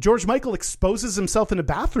 George Michael exposes himself in a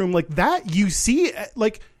bathroom like that. You see,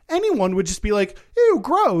 like, anyone would just be like, ew,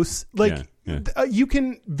 gross. Like, you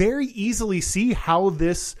can very easily see how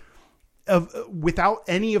this, without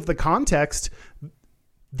any of the context,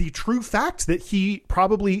 the true fact that he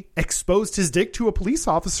probably exposed his dick to a police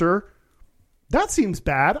officer, that seems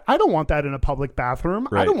bad. I don't want that in a public bathroom.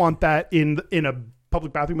 Right. I don't want that in a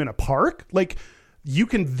public bathroom in a park. Like, you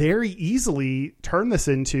can very easily turn this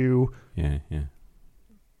into that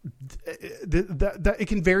it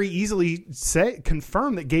can very easily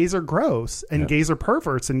confirm that gays are gross and gays are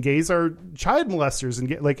perverts and gays are child molesters,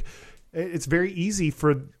 and like, it's very easy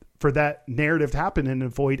for that narrative to happen and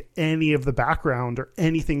avoid any of the background or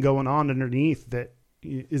anything going on underneath that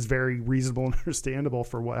is very reasonable and understandable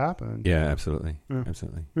for what happened. Yeah, absolutely.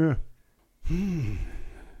 Absolutely. Yeah.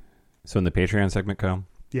 So in the Patreon segment, Kyle,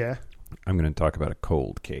 I'm going to talk about a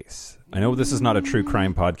cold case. I know this is not a true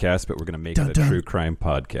crime podcast, but we're going to make it a true crime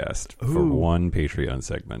podcast for one Patreon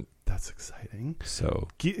segment. That's exciting. So,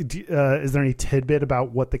 is there any tidbit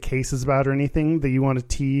about what the case is about or anything that you want to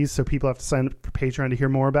tease so people have to sign up for Patreon to hear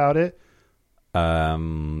more about it?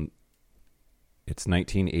 It's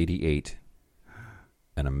 1988,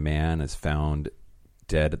 and a man is found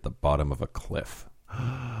dead at the bottom of a cliff.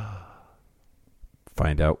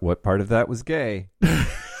 find out what part of that was gay.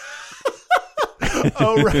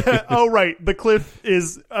 Oh, right. The Cliff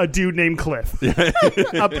is a dude named Cliff.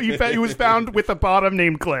 He was found with a bottom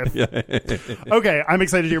named Cliff. Okay, I'm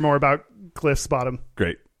excited to hear more about Cliff's bottom.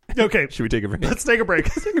 Great. Okay. Should we take a break? Let's take a break.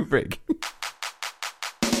 Let's take a break.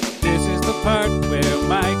 This is the part where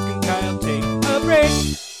Mike and Kyle take a break.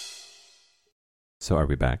 So are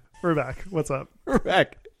we back? We're back. What's up? We're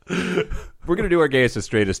back. We're going to do our gayest and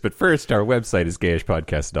straightest, but first, our website is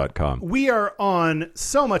gayishpodcast.com. We are on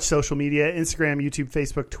so much social media, Instagram, YouTube,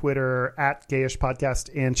 Facebook, Twitter, at Gayish Podcast,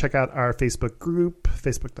 and check out our Facebook group,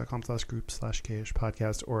 facebook.com/group/Gayish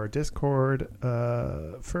Podcast, or our Discord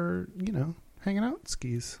for, hanging out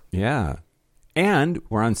skis. Yeah. And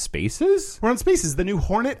we're on Spaces? We're on Spaces, the new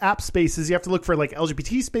Hornet app Spaces. You have to look for like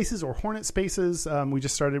LGBT Spaces or Hornet Spaces. We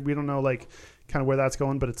just started. We don't know kind of where that's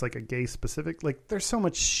going, but it's like a gay specific. Like there's so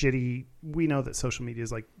much shitty. We know that social media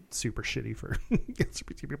is like super shitty for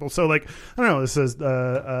LGBT people. So I don't know. This is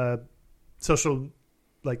a social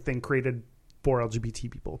thing created for LGBT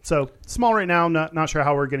people. So small right now. Not sure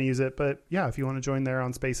how we're going to use it, but yeah, if you want to join there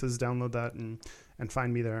on Spaces, download that and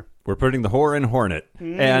find me there. We're putting the whore in Hornet,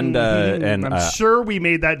 and I'm sure we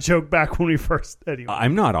made that joke back when we first. Anyway,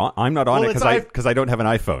 I'm not on it because I don't have an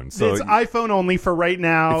iPhone. So it's iPhone only for right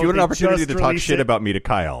now. If you want an opportunity to talk shit about me to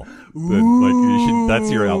Kyle, then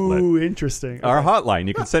that's your outlet. Ooh, interesting. Okay. Our hotline,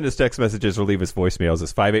 you can send us text messages or leave us voicemails.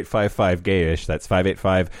 It's 585-5-GAYISH. That's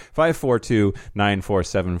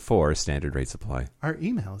 585-542-9474. Standard rate supply. Our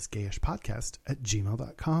email is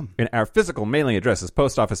gayishpodcast@gmail.com. And our physical mailing address is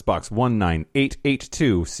Post Office Box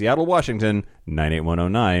 19882, Seattle, Washington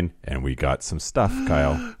 98109. And we got some stuff,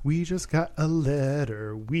 Kyle. We just got a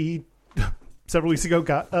letter. We several weeks ago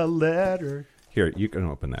got a letter. Here, you can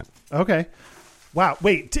open that. Okay. Wow.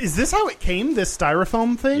 Wait, is this how it came, this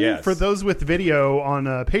styrofoam thing? Yes. For those with video on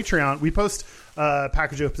Patreon, we post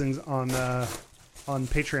package openings on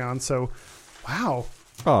Patreon. So, wow.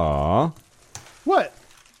 Aw. What?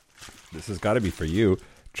 This has got to be for you.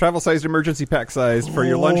 Travel-sized emergency pack size for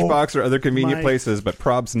your lunchbox or other convenient places, but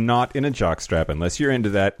probs not in a jockstrap. Unless you're into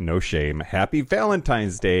that, no shame. Happy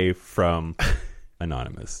Valentine's Day from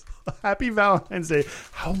Anonymous. Happy Valentine's Day.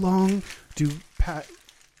 How long do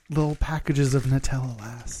little packages of Nutella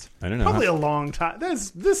last? I don't know. Probably a long time.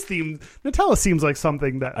 This theme, Nutella seems like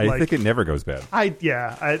something that I think it never goes bad.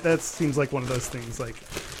 That seems like one of those things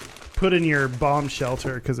put in your bomb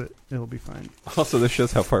shelter because it'll be fine. Also, this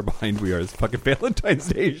shows how far behind we are. It's fucking Valentine's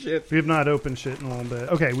Day shit. We have not opened shit in a little bit.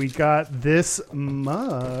 Okay, we got this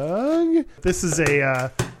mug. This is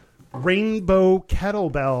a rainbow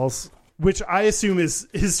kettlebells, which I assume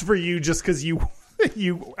is for you just because you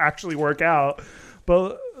actually work out.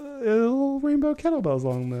 But little rainbow kettlebells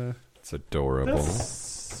along the. It's adorable. That's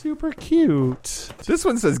super cute. This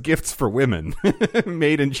one says gifts for women,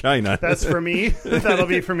 made in China. That's for me. That'll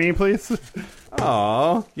be for me, please.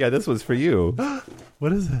 Aw, yeah, this was for you.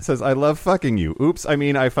 What is It this? says, I love fucking you. Oops, I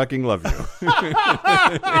mean, I fucking love you.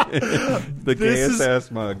 The gayest ass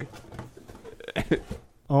mug.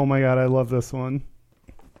 Oh my God, I love this one.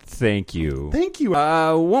 Thank you. Thank you.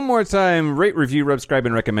 One more time, rate, review, subscribe,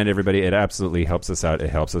 and recommend everybody. It absolutely helps us out. It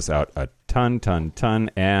helps us out a ton.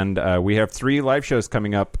 And we have 3 live shows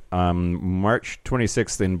coming up. March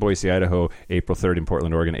 26th in Boise, Idaho, April 3rd in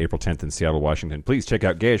Portland, Oregon, April 10th in Seattle, Washington. Please check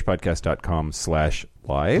out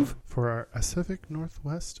gayishpodcast.com/live. For our Pacific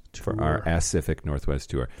Northwest tour. Tour.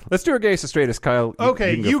 Let's do our gayest and straightest, Kyle.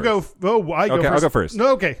 Okay, you go. Oh, I go okay, first. I'll go first.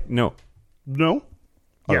 No, okay. No. No?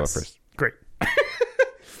 I'll Yes. go first. Great.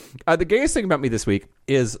 The gayest thing about me this week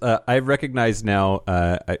is I've recognized now.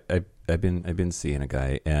 I've been seeing a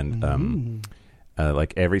guy, and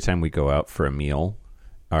every time we go out for a meal,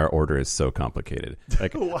 our order is so complicated.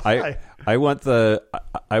 Like Why? I want the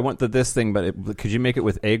this thing, but could you make it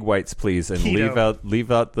with egg whites, please, and Keto.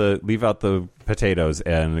 leave out the potatoes,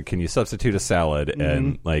 and can you substitute a salad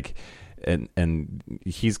and And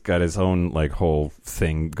he's got his own whole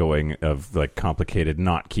thing going of complicated,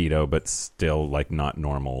 not keto, but still not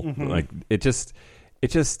normal. It's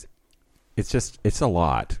a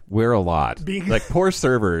lot. We're a lot. Poor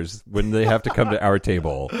servers when they have to come to our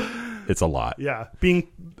table. It's a lot. Yeah, being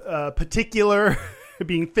particular,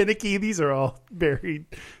 being finicky. These are all very,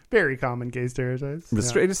 very common gay stereotypes. The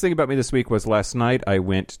straightest thing about me this week was last night I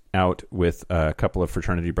went out with a couple of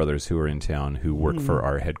fraternity brothers who are in town who work for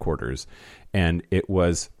our headquarters, and it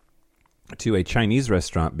was to a Chinese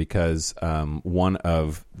restaurant because one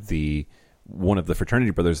of the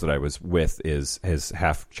fraternity brothers that I was with is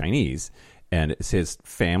half Chinese, and it's his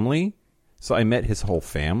family. So I met his whole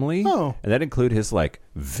family, and that included his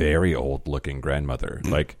very old looking grandmother.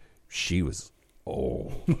 She was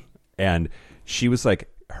old, and she was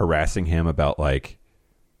like harassing him about like,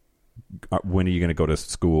 when are you going to go to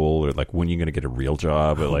school, or like when are you going to get a real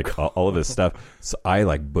job, or like all of this stuff. So I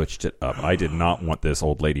like butched it up. I did not want this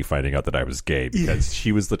old lady finding out that I was gay, because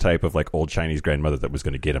she was the type of like old Chinese grandmother that was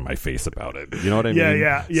going to get in my face about it. You know what I mean?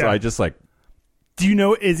 Yeah. So I just like, do you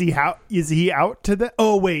know, is he out to that?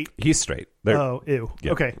 Oh, wait. he's straight. Oh, ew.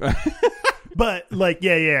 Yeah. Okay. But like,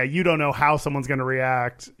 yeah. You don't know how someone's going to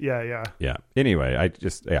react. Yeah. Yeah. Anyway,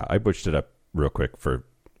 I butched it up real quick for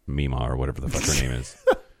Mima, or whatever the fuck her name is.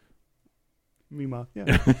 Mima,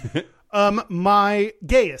 yeah. My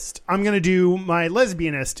gayest, I'm going to do my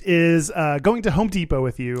lesbianist, is going to Home Depot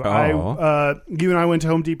with you. Oh. You and I went to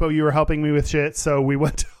Home Depot. You were helping me with shit, so we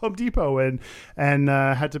went to Home Depot and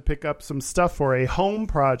had to pick up some stuff for a home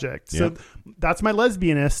project. So that's my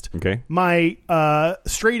lesbianist. Okay. My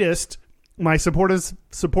straightest, my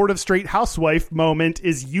supportive straight housewife moment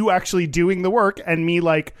is you actually doing the work and me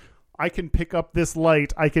like, I can pick up this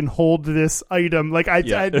light. I can hold this item. Like I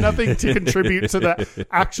had nothing to contribute to the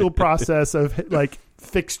actual process of like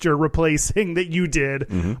fixture replacing that you did,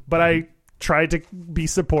 but I tried to be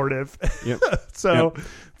supportive. Yep. So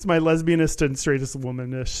it's my lesbianist and straightest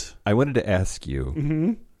womanish. I wanted to ask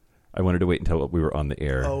you. I wanted to wait until we were on the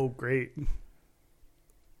air. Oh, great.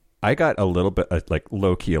 I got a little bit like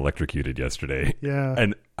low key electrocuted yesterday. Yeah.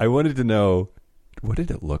 And I wanted to know, what did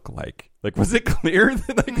it look like? Like, was it clear?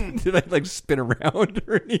 Did I like spin around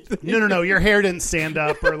or anything? No. Your hair didn't stand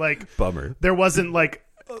up or like bummer. There wasn't like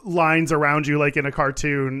lines around you like in a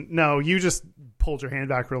cartoon. No, you just pulled your hand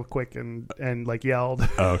back real quick and like yelled.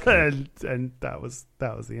 Oh, okay. and that was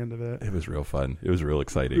the end of it. It was real fun. It was real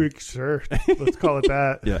exciting. Sure. Let's call it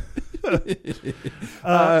that. Yeah.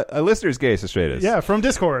 A listener's gayest or straightest. Yeah, from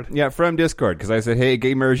Discord. Yeah, from Discord, because I said, hey,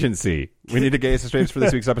 gay emergency. We need a gayest or straightest for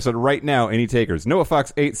this week's episode right now. Any takers? Noah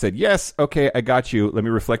Fox 8 said, yes, okay, I got you. Let me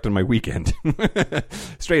reflect on my weekend.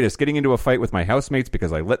 Straightest, getting into a fight with my housemates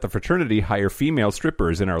because I let the fraternity hire female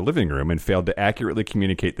strippers in our living room and failed to accurately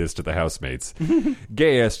communicate this to the housemates.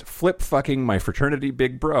 Gayest, flip fucking my fraternity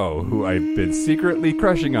big bro, who I've been secretly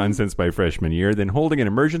crushing on since my freshman year, then holding an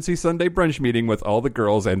emergency Sunday brunch meeting with all the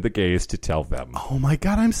girls and the gays to tell them. Oh my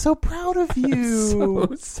God, I'm so proud of you.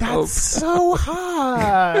 That's so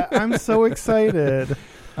hot. I'm so excited.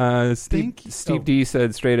 Steve D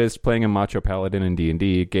said, straightest, playing a macho paladin in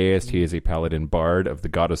D&D. Gayest, he is a paladin bard of the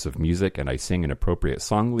goddess of music, and I sing an appropriate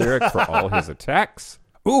song lyric for all his attacks.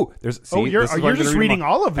 Ooh, you're just reading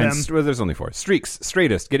all of them. Well, there's only 4. Streaks,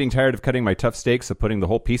 straightest, getting tired of cutting my tough steaks, so putting the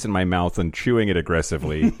whole piece in my mouth and chewing it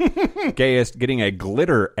aggressively. Gayest, getting a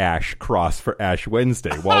glitter ash cross for Ash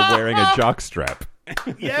Wednesday while wearing a jockstrap.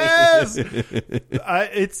 Yes,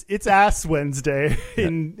 it's Ass Wednesday,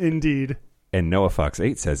 indeed. And Noah Fox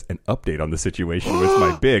 8 says, an update on the situation with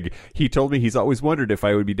my big. He told me he's always wondered if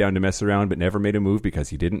I would be down to mess around, but never made a move because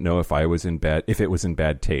he didn't know if it was in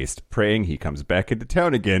bad taste. Praying he comes back into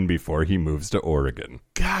town again before he moves to Oregon.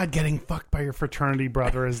 God, getting fucked by your fraternity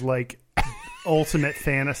brother is like ultimate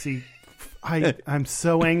fantasy. I'm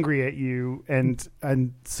so angry at you and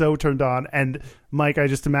so turned on. And Mike, I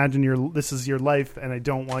just imagine this is your life, and I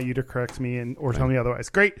don't want you to correct me or tell me otherwise.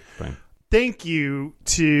 Great. Fine. Thank you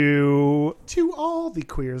to all the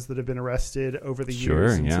queers that have been arrested over the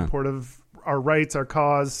years in support of our rights, our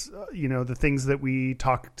cause. The things that we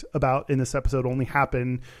talked about in this episode only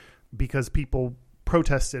happen because people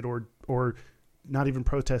protested or not even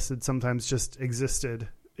protested, sometimes just existed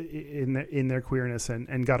in their queerness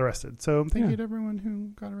and got arrested. So thank you to everyone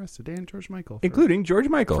who got arrested, and George Michael. Including George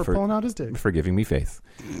Michael for pulling out his dick. For giving me faith.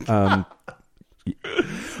 And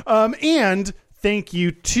thank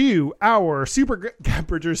you to our super gap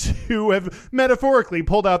bridgers who have metaphorically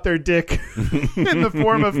pulled out their dick in the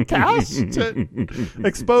form of cash to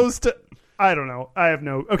expose to. I don't know. I have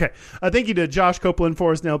no. Okay. Thank you to Josh Copeland,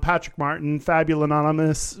 Forrest Nail, Patrick Martin, Fabulous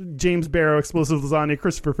Anonymous, James Barrow, Explosive Lasagna,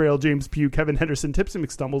 Christopher Farrell, James Pugh, Kevin Henderson, Tipsy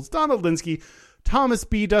McStumbles, Donald Linsky, Thomas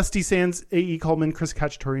B., Dusty Sands, A.E. Coleman, Chris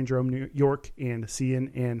Cacciatore, Jerome New York, and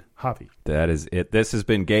Cian and Javi. That is it. This has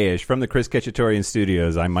been Gayish from the Chris Cacciatore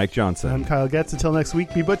Studios. I'm Mike Johnson. I'm Kyle Getz. Until next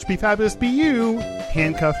week, be butch, be fabulous, be you.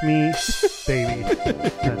 Handcuff me, baby. Oh,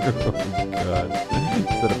 God.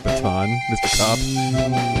 Is that a baton, Mr. Cop?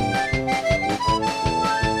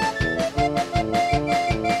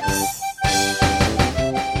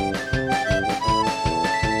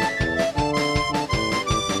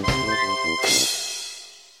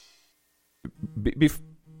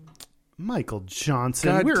 Michael Johnson,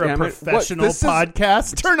 God we're a professional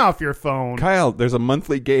podcast. Turn off your phone. Kyle, there's a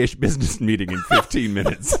monthly Gayish business meeting in 15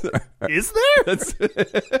 minutes. Is there?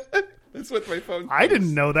 That's what my phone says. I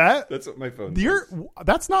didn't know that. That's what my phone says.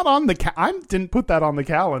 That's not on the I didn't put that on the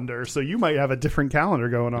calendar, so you might have a different calendar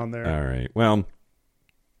going on there. All right. Well,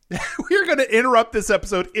 we're going to interrupt this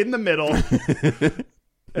episode in the middle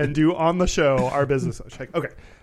and do on the show our business check. Okay.